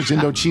sponsors,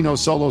 Indochino,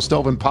 Solo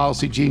Stove, and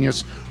Policy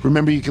Genius.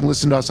 Remember, you can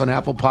listen to us on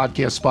Apple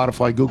Podcasts,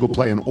 Spotify, Google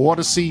Play, and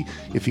Odyssey.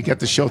 If you get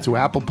the show through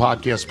Apple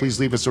Podcasts, please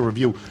leave us a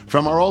review.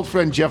 From our old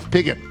friend Jeff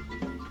Piggott.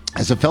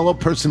 As a fellow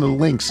person of the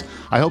Lynx,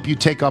 I hope you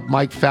take up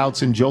Mike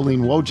Fouts and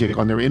Jolene Wojcik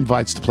on their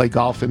invites to play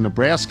golf in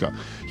Nebraska.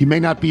 You may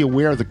not be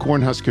aware the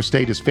Cornhusker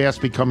State is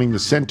fast becoming the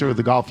center of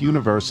the golf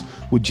universe,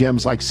 with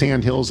gems like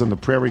Sand Hills and the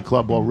Prairie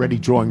Club already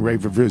drawing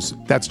rave reviews.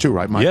 That's true,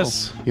 right, Michael?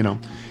 Yes. You know.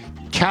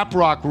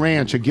 Caprock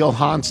Ranch, a Gil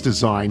Hans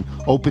design,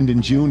 opened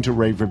in June to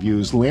rave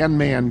reviews.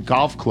 Landman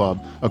Golf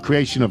Club, a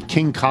creation of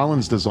King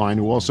Collins Design,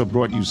 who also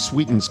brought you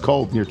Sweetens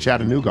Cove near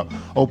Chattanooga,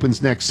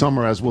 opens next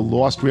summer, as will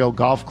Lost Rail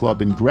Golf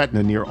Club in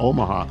Gretna near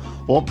Omaha.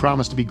 All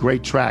promise to be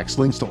great tracks.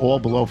 Links to all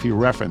below for your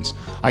reference.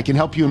 I can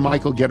help you and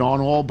Michael get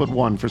on all but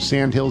one. For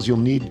Sand Hills, you'll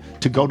need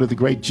to go to the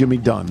great Jimmy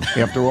Dunn.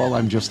 After all,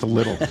 I'm just a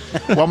little.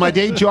 While my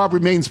day job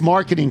remains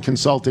marketing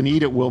consultant,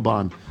 Edith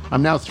Wilbon.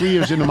 I'm now 3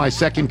 years into my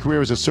second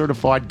career as a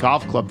certified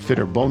golf club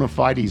fitter, bona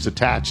fides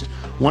attached.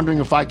 Wondering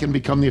if I can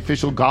become the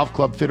official golf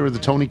club fitter of the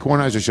Tony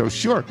Kornheiser Show?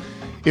 Sure.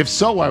 If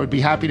so, I would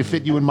be happy to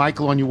fit you and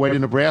Michael on your way to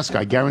Nebraska.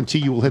 I guarantee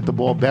you will hit the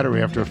ball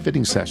better after a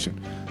fitting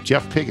session.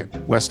 Jeff Piggott,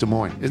 West Des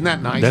Moines. Isn't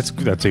that nice?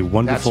 That's a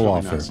wonderful really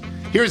offer. Nice.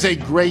 Here's a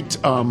great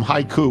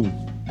haiku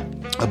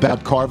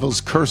about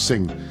Carville's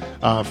cursing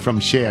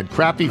from Shad.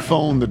 Crappy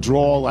phone, the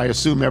drawl, I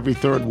assume every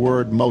third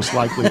word most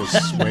likely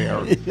is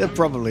swear. Yeah,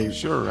 probably.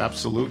 Sure,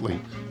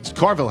 absolutely.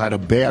 Carville had a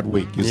bad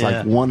week. He's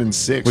like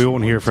 1-6. We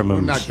won't hear from him.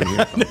 We're not going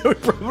to hear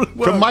from him.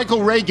 From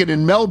Michael Reagan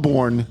in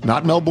Melbourne,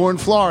 not Melbourne,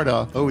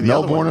 Florida,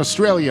 Melbourne,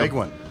 Australia. Big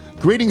one.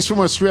 Greetings from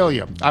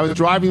Australia. I was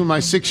driving with my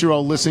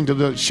 6-year-old listening to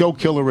the show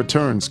Killer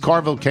Returns.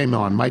 Carville came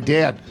on.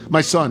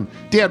 My son,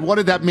 Dad, what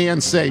did that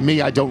man say?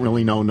 Me, I don't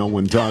really know. No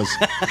one does.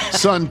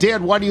 Son,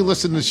 Dad, why do you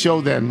listen to the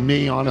show then?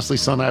 Me, honestly,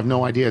 son, I have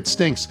no idea. It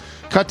stinks.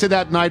 Cut to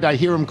that night, I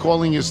hear him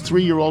calling his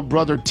 3-year-old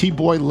brother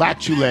T-Boy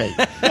Latchule.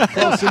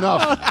 Close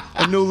enough.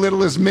 A new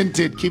little is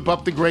minted. Keep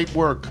up the great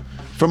work.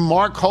 From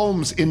Mark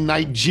Holmes in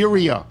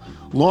Nigeria.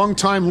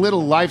 Long-time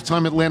Little,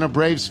 lifetime Atlanta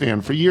Braves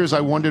fan. For years, I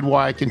wondered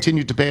why I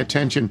continued to pay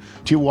attention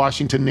to your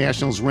Washington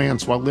Nationals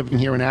rants while living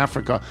here in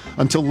Africa,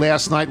 until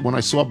last night when I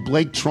saw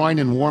Blake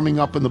Trinan warming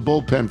up in the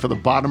bullpen for the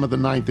bottom of the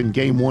ninth in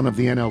Game 1 of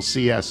the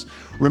NLCS.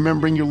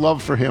 Remembering your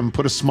love for him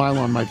put a smile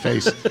on my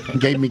face and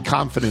gave me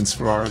confidence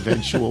for our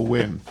eventual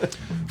win.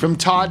 From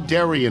Todd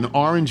Derry in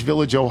Orange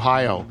Village,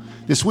 Ohio.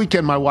 This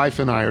weekend, my wife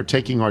and I are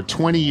taking our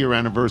 20-year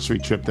anniversary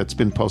trip that's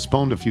been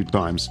postponed a few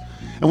times,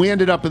 and we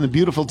ended up in the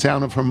beautiful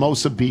town of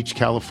Hermosa Beach,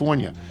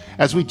 California.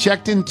 As we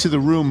checked into the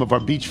room of our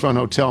beachfront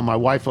hotel, my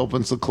wife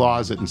opens the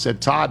closet and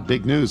said, Todd,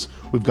 big news.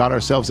 We've got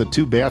ourselves a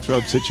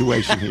 2-bathrobe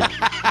situation here.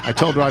 I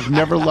told her I've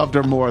never loved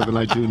her more than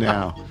I do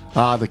now.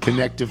 Ah, the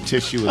connective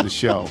tissue of the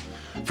show.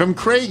 From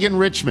Craig in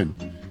Richmond.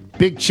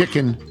 Big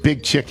chicken,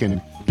 big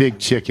chicken, big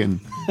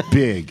chicken,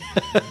 big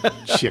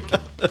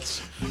chicken.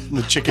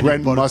 The chicken.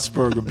 Brent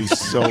Musburg would be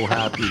so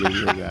happy to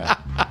hear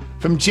that.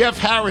 From Jeff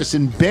Harris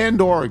in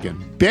Bend,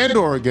 Oregon. Bend,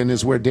 Oregon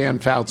is where Dan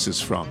Fouts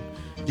is from.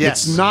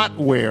 Yes. It's not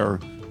where,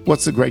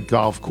 what's the great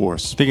golf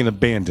course? Thinking of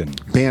Bandon.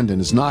 Bandon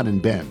is not in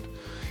Bend.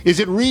 Is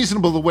it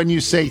reasonable that when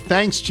you say,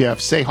 thanks, Jeff,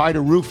 say hi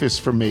to Rufus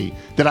for me,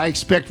 that I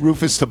expect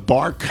Rufus to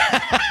bark?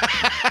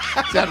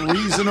 Is that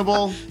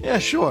reasonable? Yeah,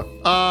 sure.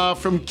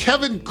 From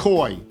Kevin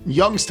Coy,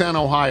 Youngstown,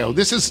 Ohio.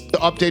 This is to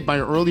update my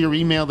earlier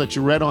email that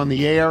you read on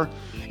the air,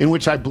 in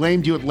which I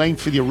blamed you at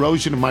length for the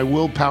erosion of my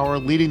willpower,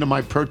 leading to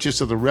my purchase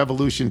of the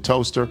Revolution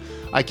toaster.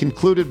 I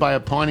concluded by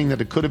opining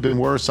that it could have been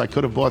worse. I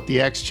could have bought the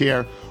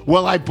X-Chair.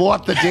 Well, I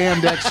bought the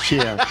damned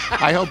X-Chair.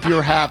 I hope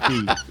you're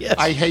happy. Yes.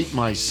 I hate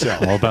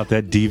myself. All about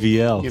that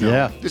DVL. You know,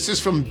 Yeah. This is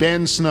from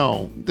Ben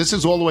Snow. This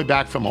is all the way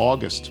back from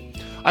August.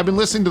 I've been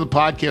listening to the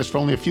podcast for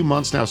only a few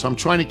months now, so I'm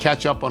trying to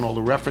catch up on all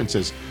the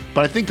references.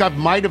 But I think I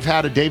might have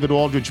had a David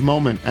Aldridge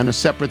moment and a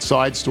separate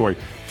side story.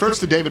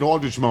 First, the David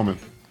Aldridge moment.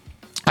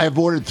 I have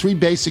ordered 3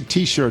 basic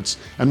T-shirts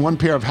and 1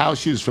 pair of house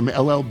shoes from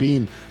LL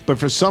Bean, but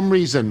for some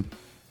reason,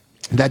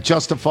 that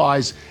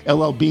justifies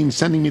LL Bean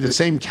sending me the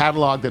same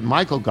catalog that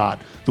Michael got,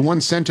 the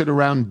one centered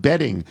around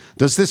betting.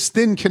 Does this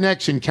thin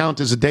connection count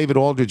as a David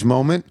Aldridge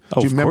moment?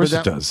 Oh, Do you remember of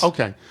course that? it does.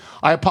 Okay.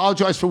 I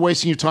apologize for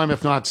wasting your time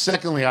if not.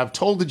 Secondly, I've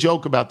told the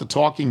joke about the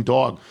talking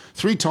dog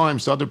 3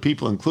 times to other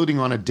people, including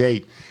on a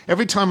date.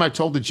 Every time I've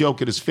told the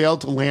joke, it has failed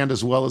to land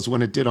as well as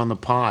when it did on the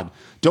pod.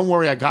 Don't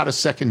worry, I got a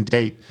second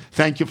date.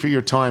 Thank you for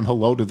your time.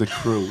 Hello to the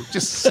crew.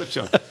 Just such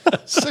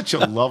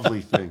a lovely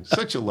thing.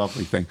 Such a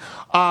lovely thing.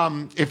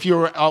 If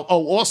you're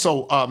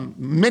also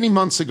many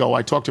months ago,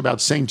 I talked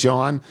about St.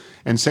 John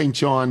and St.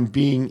 John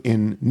being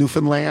in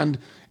Newfoundland.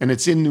 And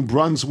it's in New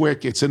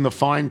Brunswick. It's in the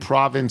fine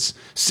province.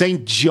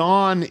 St.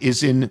 John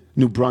is in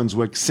New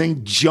Brunswick.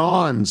 St.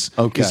 John's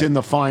is in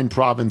the fine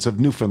province of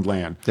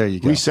Newfoundland. There you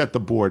go. Reset the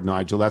board,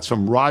 Nigel. That's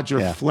from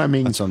Roger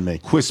Fleming. That's on me.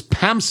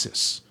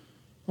 Quispamsis.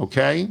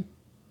 Okay?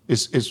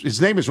 His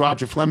name is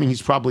Roger Fleming.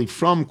 He's probably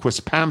from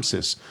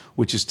Quispamsis,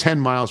 which is 10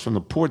 miles from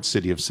the port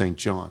city of St.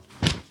 John.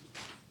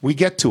 We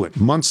get to it.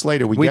 Months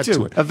later, we get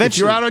to it. Eventually. If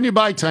you're out on your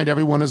bike tonight,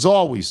 everyone, as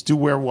always, do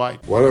wear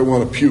white. Why do I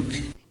want to puke?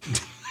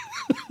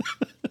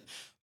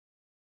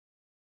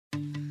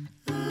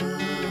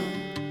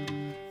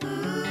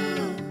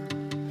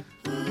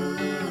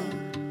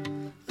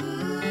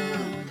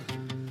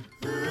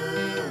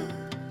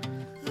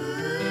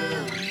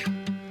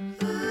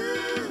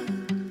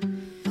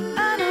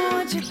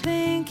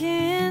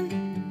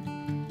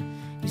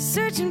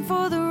 Searching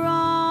for the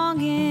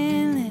wrong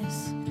in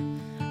this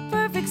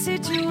perfect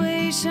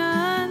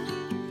situation.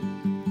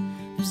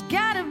 There's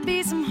gotta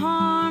be some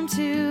harm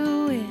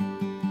to it.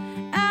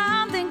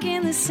 I'm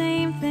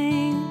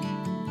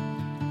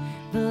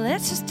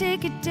let's just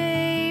take it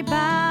day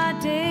by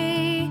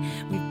day.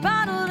 We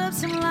bottled up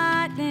some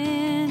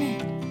lightning,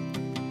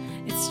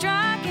 it's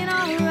striking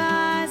our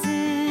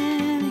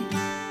horizon.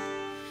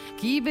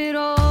 Keep it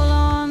all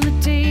on the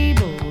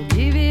table,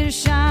 give it a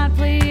shot,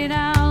 play it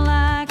out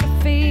like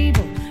a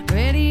fable.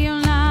 Ready or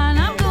not,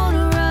 I'm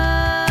gonna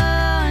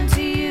run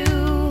to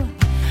you.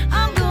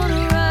 I'm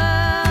gonna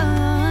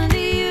run to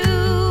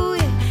you.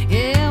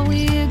 Yeah,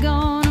 we're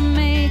gonna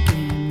make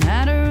it.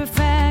 Matter of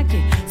fact,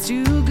 it's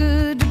too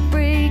good to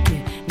break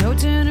it. No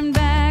turning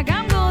back.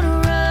 I'm gonna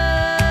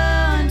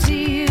run to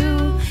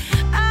you.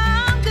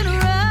 I'm gonna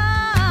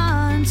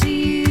run to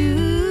you.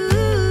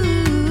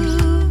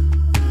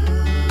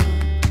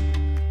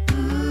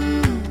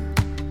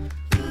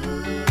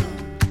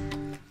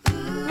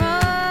 Run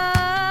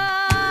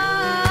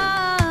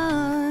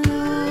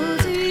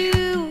to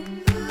you.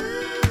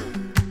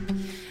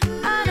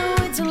 I know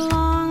it's a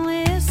long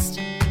list.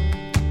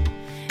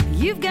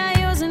 You've got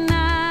yours and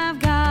I've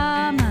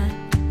got mine.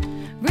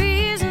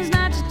 Reasons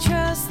not to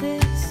trust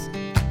this,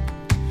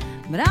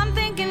 but I'm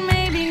thinking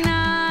maybe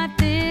not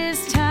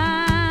this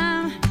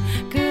time.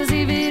 'Cause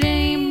if it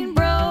ain't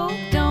broke,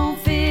 don't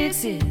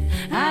fix it.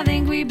 I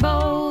think we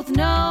both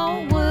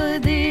know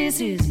what this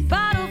is.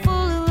 Bottle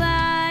full of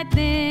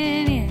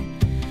lightning, yeah.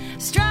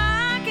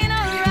 Striking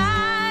a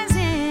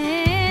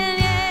horizon,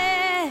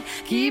 yeah.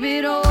 Keep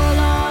it all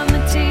on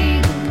the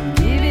table,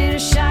 give it a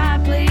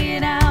shot, play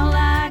it out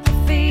like a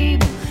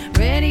fable.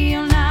 Ready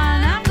or not,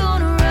 I'm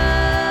gonna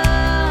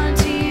run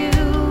to you.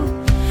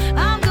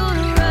 I'm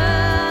gonna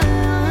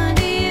run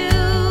to you,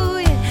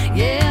 yeah.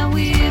 Yeah,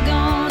 we're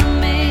gonna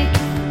make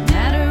it.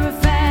 Matter of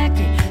fact,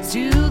 it's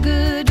too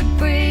good to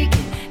break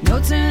it. No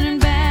turning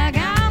back.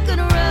 I'm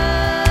gonna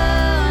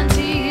run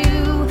to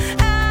you.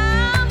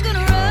 I'm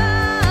gonna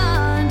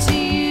run to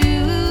you,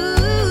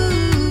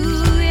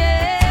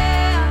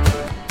 yeah.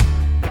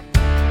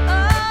 Oh,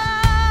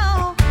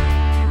 oh,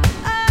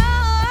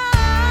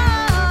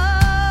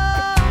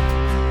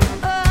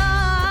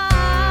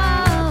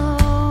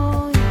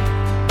 oh, yeah.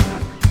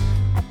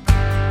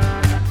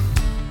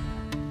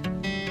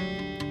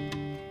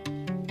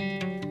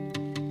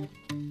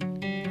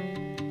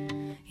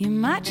 You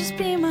might just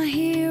be my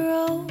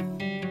hero,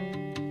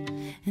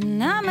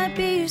 and I might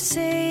be your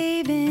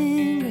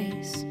saving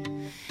grace.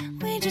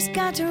 We just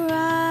got to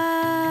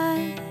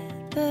ride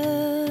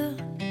the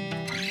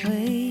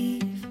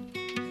wave.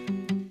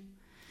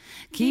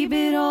 Keep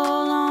it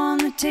all on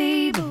the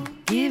table,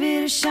 give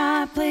it a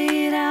shot,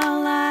 play it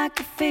out like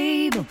a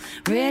fable.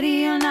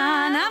 Ready or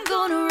not, I'm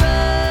gonna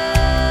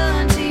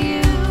run to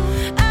you.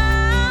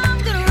 I'm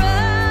gonna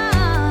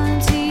run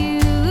to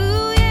you,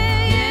 yeah,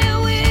 yeah.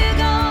 We're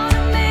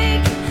gonna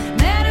make it.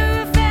 Matter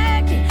of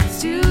fact, it's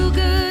too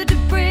good to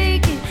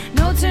break it.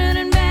 No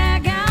turning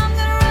back. I'm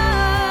gonna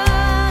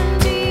run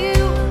to you.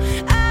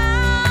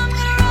 I'm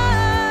gonna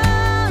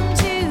run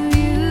to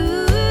you.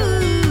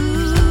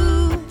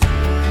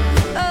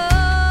 Oh,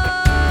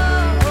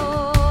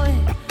 yeah.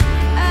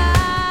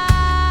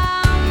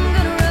 I'm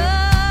gonna run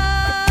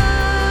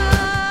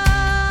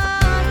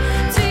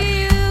to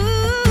you,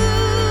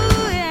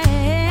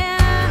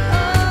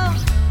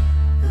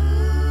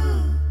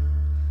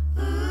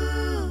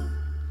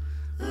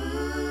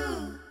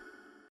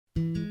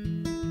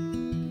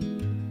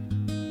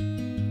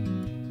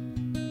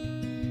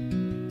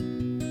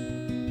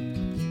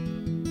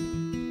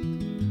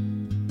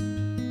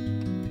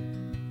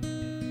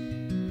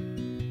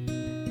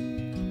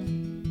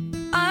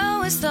 I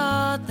always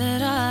thought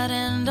that I'd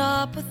end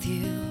up with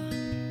you,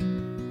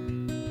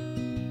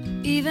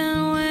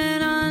 even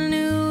when I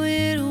knew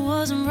it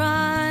wasn't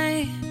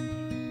right.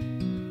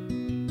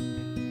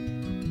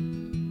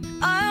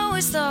 I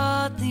always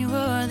thought that you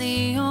were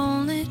the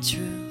only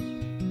truth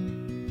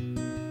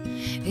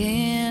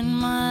in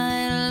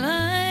my life.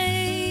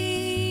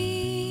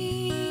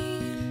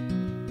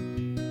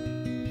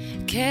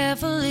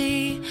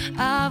 Carefully,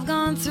 I've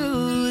gone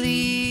through the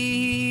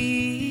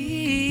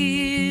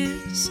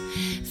years,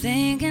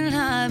 thinking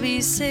I'd be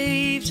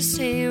safe to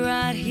stay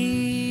right here.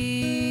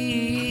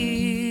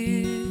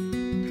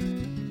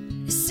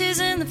 This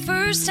isn't the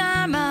first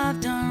time I've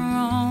done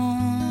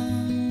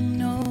wrong,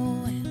 no,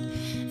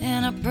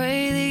 and I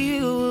pray that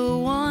you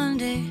will one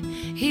day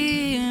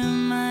hear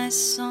my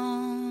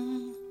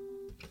song.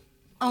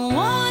 I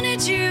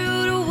wanted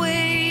you to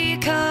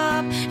wake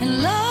up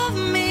and love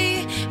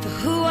me for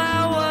who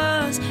I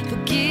was,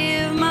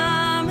 forgive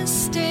my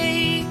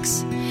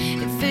mistakes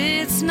if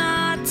it's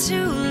not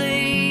too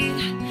late.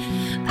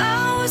 I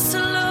was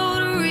slow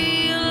to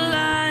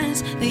realize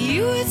that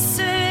you had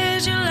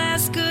said your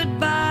last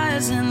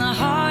goodbyes, and the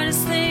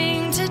hardest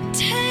thing to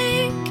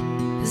take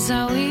is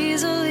how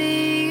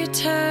easily you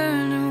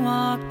turned and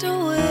walked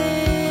away.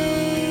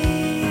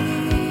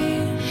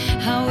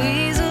 How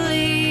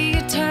easily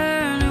you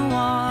turned and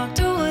walked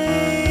away.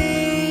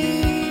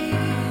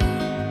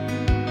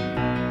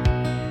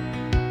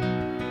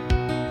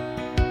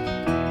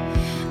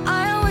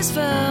 I always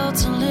felt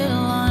a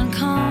little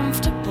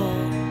uncomfortable.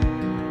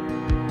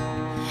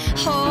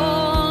 Oh,